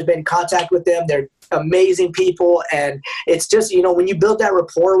in contact with them. They're amazing people. And it's just, when you build that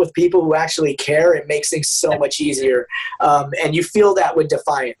rapport with people who actually care, it makes things so much easier. And you feel that with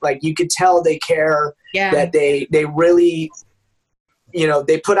Defiant. Like you could tell they care, that they really,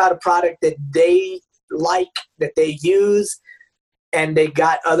 they put out a product that they like, that they use, and they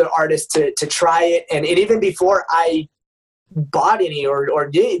got other artists to try it. And even before I bought any or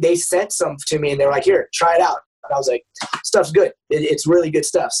did, they sent some to me and they were like, here, try it out. And I was like, stuff's good. It's really good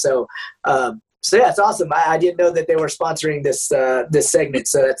stuff. So yeah, it's awesome. I didn't know that they were sponsoring this segment.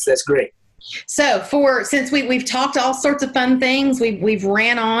 So that's great. So since we've talked all sorts of fun things, we've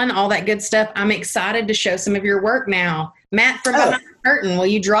ran on all that good stuff. I'm excited to show some of your work now. Matt, from behind the curtain, will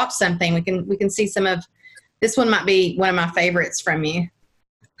you drop something? We can see some of. This one might be one of my favorites from you.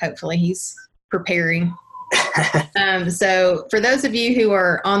 Hopefully he's preparing. So for those of you who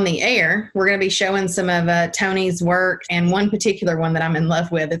are on the air, we're going to be showing some of Tony's work and one particular one that I'm in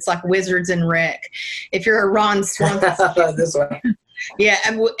love with. It's like Wizards and Wreck. If you're a Ron Swanson. This one. Yeah.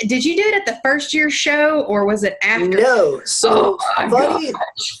 Did you do it at the first year show or was it after? No. So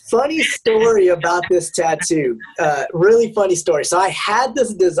funny story about this tattoo. Really funny story. So I had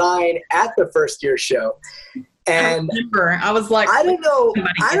this design at the first year show. And I was like, I don't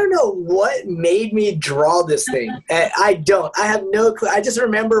know what made me draw this thing. I have no clue. I just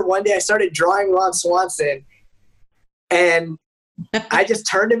remember one day I started drawing Ron Swanson and I just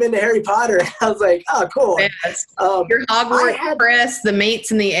turned him into Harry Potter. I was like, oh, cool. Yes. Your Hogwarts Express, the meats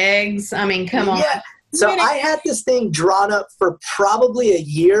and the eggs. I mean, come on. Yeah. So I had this thing drawn up for probably a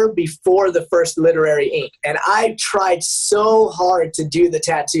year before the first literary ink. And I tried so hard to do the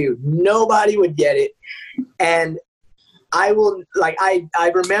tattoo. Nobody would get it. And I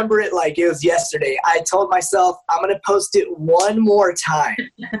remember it like it was yesterday. I told myself, I'm going to post it one more time.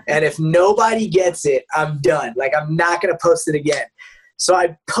 And if nobody gets it, I'm done. Like, I'm not going to post it again. So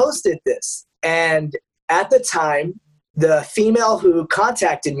I posted this. And at the time, the female who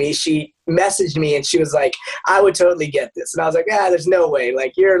contacted me, she messaged me and she was like, I would totally get this. And I was like, there's no way.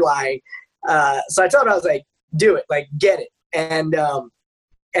 Like, you're lying. So I told her, I was like, do it. Like, get it. And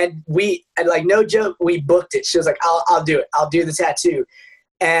like, no joke, we booked it. She was like, I'll do it. I'll do the tattoo.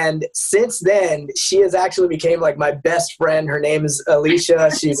 And since then, she has actually became like my best friend. Her name is Alicia.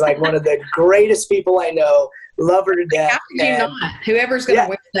 She's like one of the greatest people I know. Love her to death. How could you not? Whoever's going to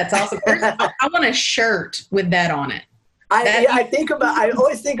wear that's awesome. I want a shirt with that on it. I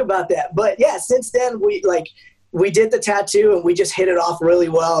always think about that. But yeah, since then we did the tattoo and we just hit it off really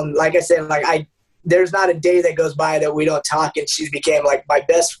well. And like I said, there's not a day that goes by that we don't talk, and she's became like my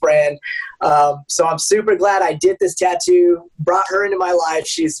best friend. So I'm super glad I did this tattoo, brought her into my life.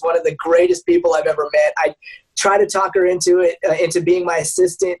 She's one of the greatest people I've ever met. I try to talk her into it, into being my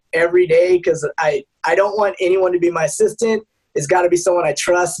assistant every day, because I don't want anyone to be my assistant it's got to be someone I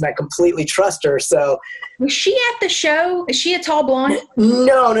trust, and I completely trust her. So was she at the show? Is she a tall blonde?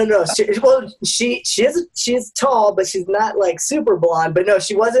 No. She is tall, but she's not like super blonde. But no,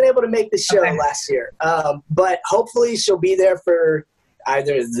 she wasn't able to make the show last year. But hopefully she'll be there for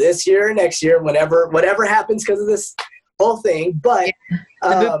either this year or next year, whatever happens because of this whole thing. But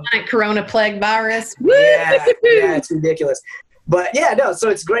the bubonic corona plague virus. Yeah, it's ridiculous. But yeah, no, so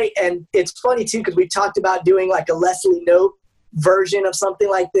it's great. And it's funny too, because we talked about doing like a Leslie Knope version of something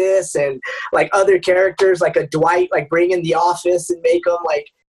like this, and like other characters like a Dwight, like bring in The Office and make them like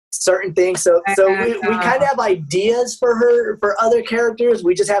certain things. So we kind of have ideas for her, for other characters.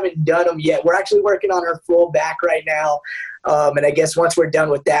 We just haven't done them yet. We're actually working on her full back right now. And I guess once we're done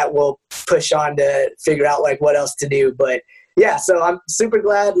with that, we'll push on to figure out like what else to do. But yeah, so I'm super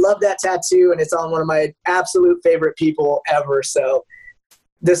glad, love that tattoo, and it's on one of my absolute favorite people ever. So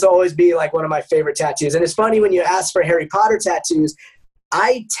this will always be like one of my favorite tattoos. And it's funny when you ask for Harry Potter tattoos,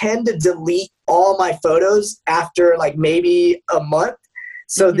 I tend to delete all my photos after like maybe a month.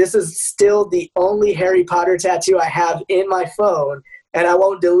 So this is still the only Harry Potter tattoo I have in my phone, and I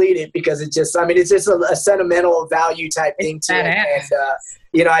won't delete it because it's just a sentimental value type thing to it.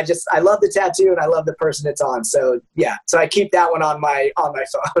 And, I love the tattoo and I love the person it's on. So yeah, so I keep that one on my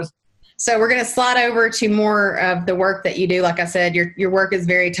phone. So we're going to slide over to more of the work that you do. Like I said, your work is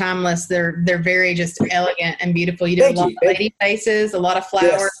very timeless. They're very just elegant and beautiful. You do a lot of lady faces, a lot of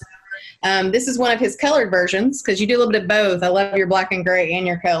flowers. Yes. This is one of his colored versions because you do a little bit of both. I love your black and gray and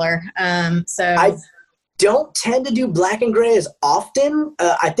your color. I don't tend to do black and gray as often.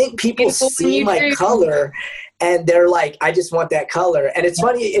 I think people see my color and they're like, I just want that color. And it's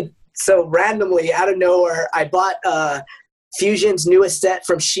funny, so randomly out of nowhere, I bought Fusion's newest set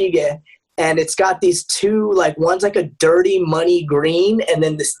from Shiga, and it's got these two, like one's like a dirty money green and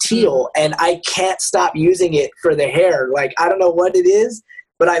then this teal, and I can't stop using it for the hair. Like, I don't know what it is,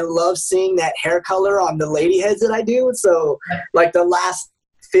 but I love seeing that hair color on the lady heads that I do. So like the last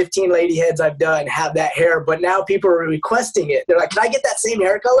 15 lady heads I've done have that hair, but now people are requesting it. They're like, can I get that same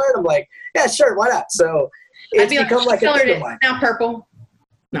hair color? And I'm like, yeah, sure, why not? So it's become like a thing of mine. Now purple.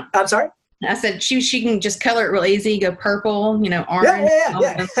 No, I'm sorry? I said she can just color it real easy, go purple, orange.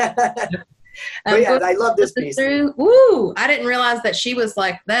 Yeah. But yeah, I love this piece. Ooh, I didn't realize that she was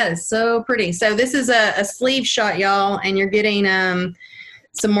like, that is so pretty. So this is a sleeve shot, y'all, and you're getting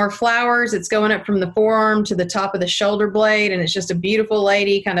some more flowers. It's going up from the forearm to the top of the shoulder blade, and it's just a beautiful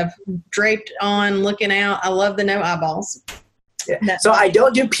lady kind of draped on, looking out. I love the no eyeballs. Yeah. So I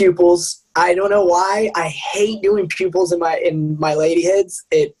don't do pupils. I don't know why. I hate doing pupils in my lady heads.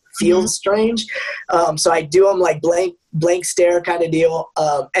 It feels strange. So I do them like blank stare kind of deal.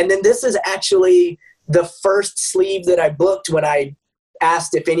 And then this is actually the first sleeve that I booked when I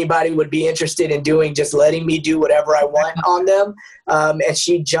asked if anybody would be interested in just letting me do whatever I want on them. And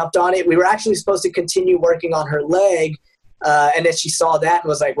she jumped on it. We were actually supposed to continue working on her leg. And then she saw that and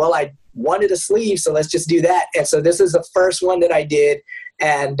was like, well, I wanted a sleeve, so let's just do that. And so this is the first one that I did.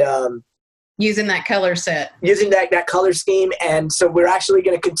 And, using that color set. Using that color scheme. And so we're actually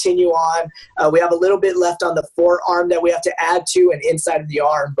going to continue on. We have a little bit left on the forearm that we have to add to and inside of the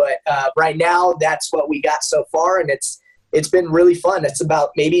arm. But right now, that's what we got so far. And it's been really fun. It's about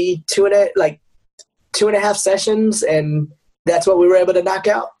maybe 2.5 sessions. And that's what we were able to knock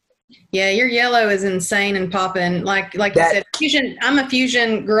out. Yeah, your yellow is insane and popping. Like you said, fusion. I'm a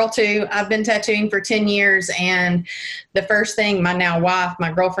fusion girl too. I've been tattooing for 10 years, and the first thing my now wife,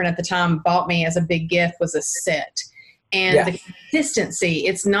 my girlfriend at the time, bought me as a big gift was a set. And the consistency,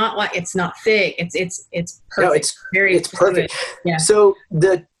 it's not thick. It's perfect. No, it's perfect. Yeah. So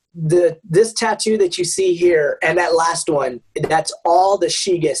this tattoo that you see here and that last one, that's all the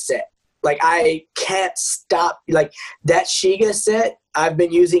Shiga set. Like, I can't stop. Like, that Shiga set I've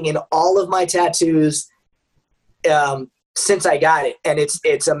been using in all of my tattoos since I got it, and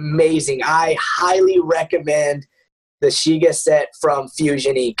it's amazing. I highly recommend the Shiga set from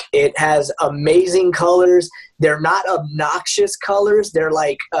Fusion Ink. It has amazing colors. They're not obnoxious colors. They're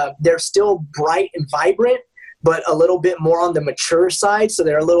like they're still bright and vibrant, but a little bit more on the mature side. So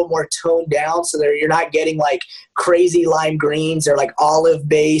they're a little more toned down. So you're not getting like crazy lime greens. They're like olive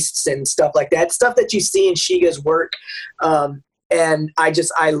based and stuff like that. Stuff that you see in Shiga's work. And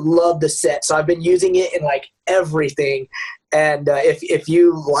I love the set. So I've been using it in like everything. And if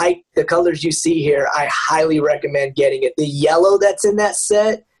you like the colors you see here, I highly recommend getting it. The yellow that's in that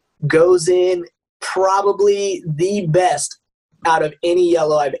set goes in probably the best out of any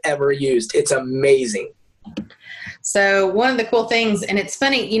yellow I've ever used. It's amazing. So one of the cool things, and it's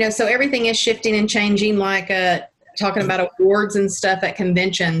funny, so everything is shifting and changing. Like talking about awards and stuff at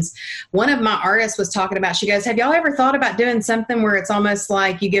conventions. One of my artists was talking about, she goes, have y'all ever thought about doing something where it's almost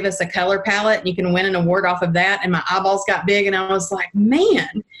like you give us a color palette and you can win an award off of that? And my eyeballs got big and I was like,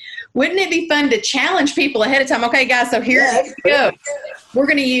 man, wouldn't it be fun to challenge people ahead of time? Okay, guys, so here we go. We're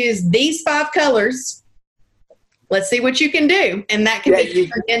going to use these 5 colors. Let's see what you can do. And that can be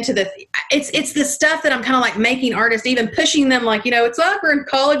turned into it's the stuff that I'm kind of like making artists, even pushing them like, it's like we're in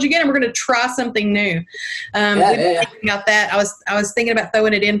college again and we're going to try something new. We've been thinking about that. I was thinking about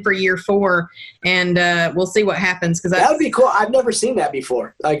throwing it in for year 4 and we'll see what happens. That would be cool. I've never seen that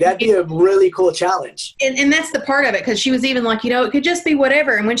before. Like that'd be a really cool challenge. And that's the part of it. Cause she was even like, it could just be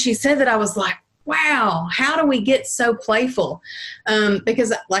whatever. And when she said that, I was like, wow, how do we get so playful?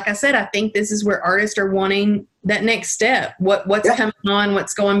 Because like I said, I think this is where artists are wanting that next step. What's coming on,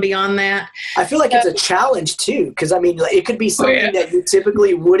 what's going beyond that. I feel like it's a challenge too. Because I mean, it could be something that you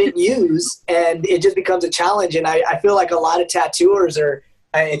typically wouldn't use and it just becomes a challenge. And I feel like a lot of tattooers are,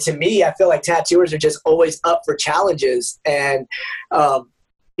 and to me, I feel like tattooers are just always up for challenges. And,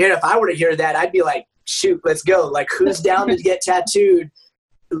 if I were to hear that, I'd be like, shoot, let's go. Like who's down to get tattooed?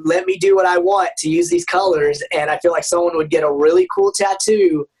 Let me do what I want to use these colors. And I feel like someone would get a really cool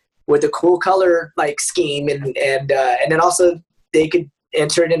tattoo with a cool color like scheme. And then also they could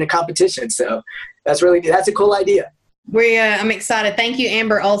enter it in a competition. So that's a cool idea. I'm excited. Thank you,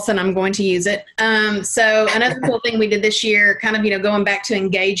 Amber Olson. I'm going to use it. So another cool thing we did this year, kind of, going back to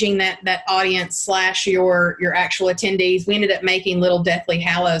engaging that audience / your actual attendees, we ended up making little Deathly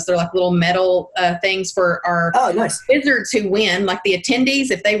Hallows. They're like little metal things for our wizards who win. Like the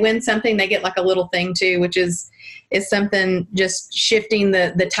attendees, if they win something, they get like a little thing too, which is something just shifting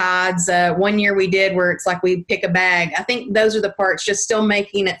the tides. One year we did where it's like we pick a bag. I think those are the parts, just still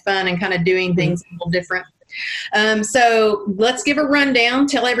making it fun and kind of doing things a little different. So let's give a rundown.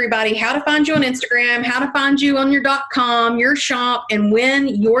 Tell everybody how to find you on Instagram, how to find you on your .com, your shop, and when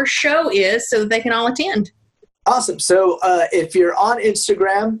your show is so that they can all attend. Awesome. So if you're on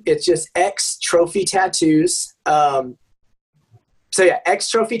Instagram, it's just X Trophy Tattoos. X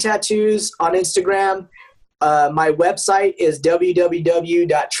Trophy Tattoos on Instagram. My website is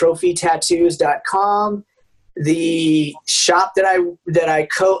www.trophytattoos.com. The shop that I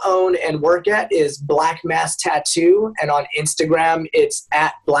co-own and work at is Black Mass Tattoo, and on Instagram it's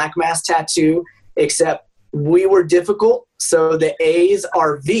at Black Mass Tattoo, except we were difficult, so the A's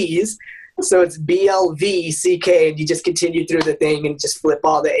are V's, so it's BLVCK, and you just continue through the thing and just flip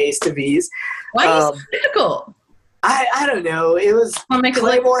all the A's to V's. Why is it difficult? I don't know. It was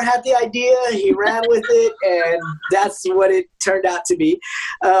Claymore had the idea. He ran with it, and that's what it turned out to be.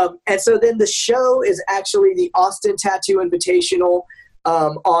 And so then the show is actually the Austin Tattoo Invitational.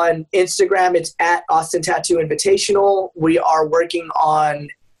 On Instagram, it's at Austin Tattoo Invitational. We are working on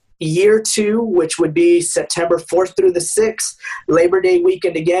year 2, which would be September 4th through the 6th. Labor Day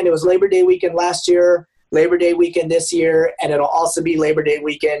weekend again. It was Labor Day weekend last year. Labor Day weekend this year, and it'll also be Labor Day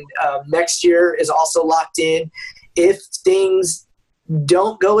weekend next year is also locked in. If things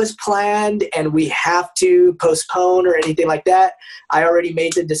don't go as planned and we have to postpone or anything like that, I already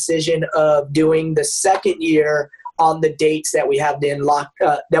made the decision of doing the second year on the dates that we have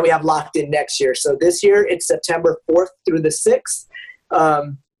locked in next year. So this year it's September 4th through the 6th.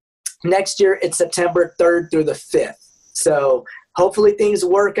 Next year it's September 3rd through the 5th. So hopefully things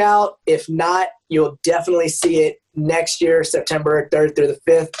work out. If not, you'll definitely see it next year, September 3rd through the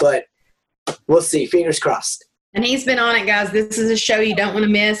 5th, but we'll see. Fingers crossed. And he's been on it, guys. This is a show you don't want to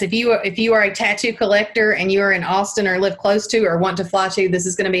miss. If you are a tattoo collector and you are in Austin or live close to or want to fly to, this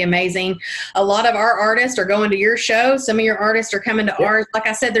is going to be amazing. A lot of our artists are going to your show. Some of your artists are coming to ours. Like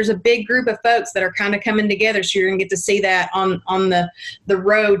I said, there's a big group of folks that are kind of coming together, so you're going to get to see that on the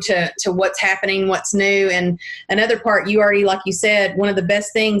road to what's happening, what's new. And another part, you already, like you said, one of the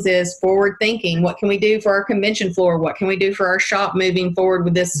best things is forward thinking. What can we do for our convention floor? What can we do for our shop moving forward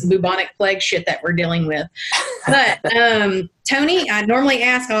with this bubonic plague shit that we're dealing with? But Tony, I normally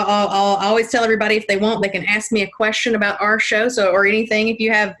ask, I'll always tell everybody if they want, they can ask me a question about our show. So, or anything, if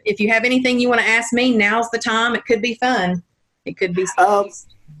you have anything you want to ask me, now's the time. It could be fun. It could be.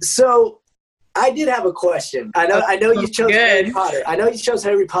 So I did have a question. I know you chose Harry Potter. I know you chose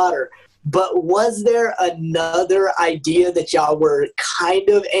Harry Potter, but was there another idea that y'all were kind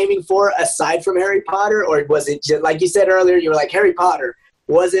of aiming for aside from Harry Potter? Or was it just, like you said earlier, you were like Harry Potter?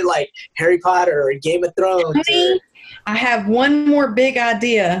 Was it like Harry Potter or Game of Thrones? Honey, I have one more big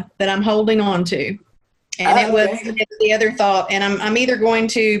idea that I'm holding on to. And it's the other thought. And I'm either going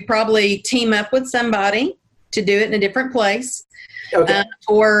to probably team up with somebody to do it in a different place. Okay.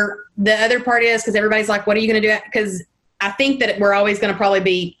 Or the other part is, because everybody's like, what are you going to do? Because I think that we're always going to probably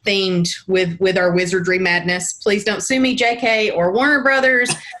be themed with our wizardry madness. Please don't sue me, JK or Warner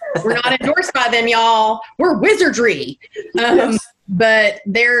Brothers. We're not endorsed by them, y'all. We're wizardry. Yes. But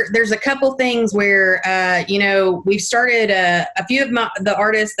there's a couple things where, we've started a few of the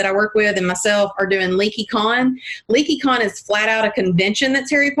artists that I work with and myself are doing LeakyCon. LeakyCon is flat out a convention that's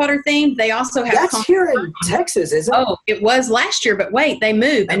Harry Potter themed. They also have that's here in Texas, isn't it? Oh, it was last year, but wait, they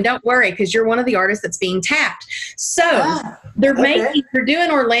moved. And don't worry, because you're one of the artists that's being tapped. So they're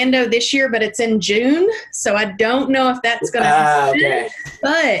doing Orlando this year, but it's in June. So I don't know if that's going to happen. Okay.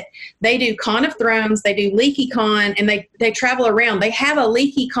 But they do Con of Thrones, they do LeakyCon, and they travel around. They have a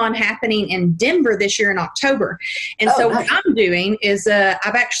LeakyCon happening in Denver this year in October. And what I'm doing is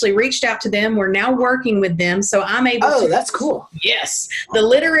I've actually reached out to them. We're now working with them. So I'm able to. Oh, that's cool. Yes.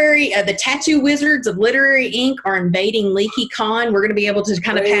 The tattoo wizards of Literary Ink are invading LeakyCon. We're going to be able to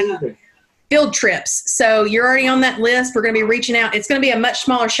kind of have field trips. So you're already on that list. We're going to be reaching out. It's going to be a much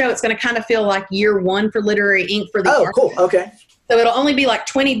smaller show. It's going to kind of feel like year one for Literary Ink for the artists. Cool. Okay. So it'll only be like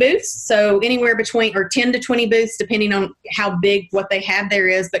 20 booths. So anywhere between 10 to 20 booths, depending on how big what they have there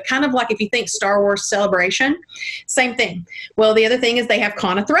is. But kind of like if you think Star Wars Celebration, same thing. Well, the other thing is they have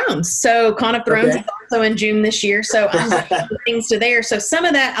Con of Thrones. So Con of Thrones is also in June this year. So I'm looking things to there. So some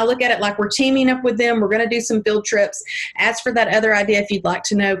of that, I look at it like we're teaming up with them. We're going to do some field trips. As for that other idea, if you'd like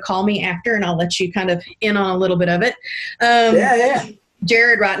to know, call me after and I'll let you kind of in on a little bit of it.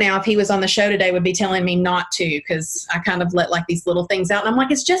 Jared right now, if he was on the show today, would be telling me not to because I kind of let like these little things out. And I'm like,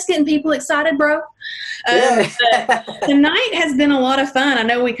 it's just getting people excited, bro. Tonight has been a lot of fun. I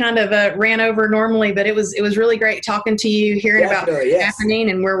know we kind of ran over normally, but it was really great talking to you, hearing about what's happening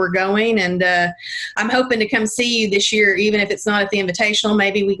and where we're going. And I'm hoping to come see you this year, even if it's not at the Invitational.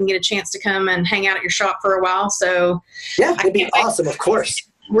 Maybe we can get a chance to come and hang out at your shop for a while. So yeah, it'd be awesome, of course.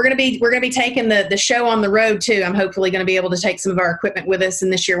 We're gonna be taking the show on the road too. I'm hopefully going to be able to take some of our equipment with us.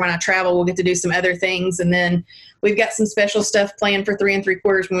 And this year when I travel, we'll get to do some other things. And then we've got some special stuff planned for 3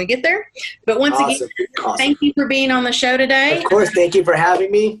 3/4 when we get there. But once again, thank you for being on the show today. Of course, thank you for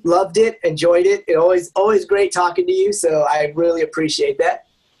having me. Loved it, enjoyed it. It always great talking to you. So I really appreciate that.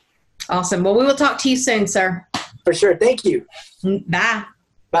 Awesome. Well, we will talk to you soon, sir. For sure. Thank you. Bye.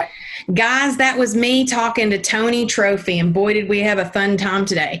 Bye. Guys, that was me talking to Tony Trophy, and boy, did we have a fun time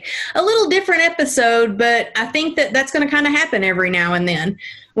today. A little different episode, but I think that's going to kind of happen every now and then.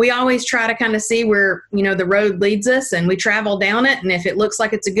 We always try to kind of see where, the road leads us, and we travel down it, and if it looks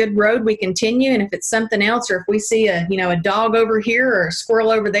like it's a good road, we continue, and if it's something else, or if we see a dog over here or a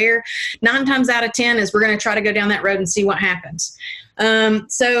squirrel over there, 9 times out of 10 is we're going to try to go down that road and see what happens.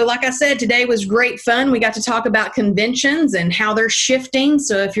 So like I said, today was great fun. We got to talk about conventions and how they're shifting.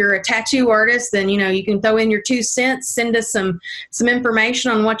 So if you're a tattoo artist, then, you can throw in your 2 cents, send us some information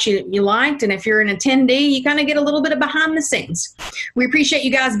on what you liked. And if you're an attendee, you kind of get a little bit of behind the scenes. We appreciate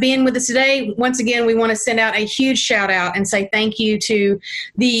you guys being with us today. Once again, we want to send out a huge shout out and say thank you to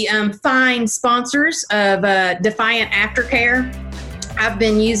the fine sponsors of Defiant Aftercare. I've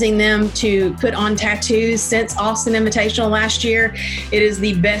been using them to put on tattoos since Austin Invitational last year. It is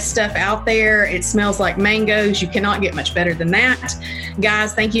the best stuff out there. It smells like mangoes. You cannot get much better than that.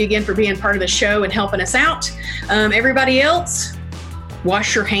 Guys, thank you again for being part of the show and helping us out. Everybody else,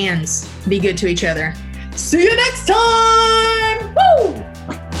 wash your hands. Be good to each other. See you next time. Woo!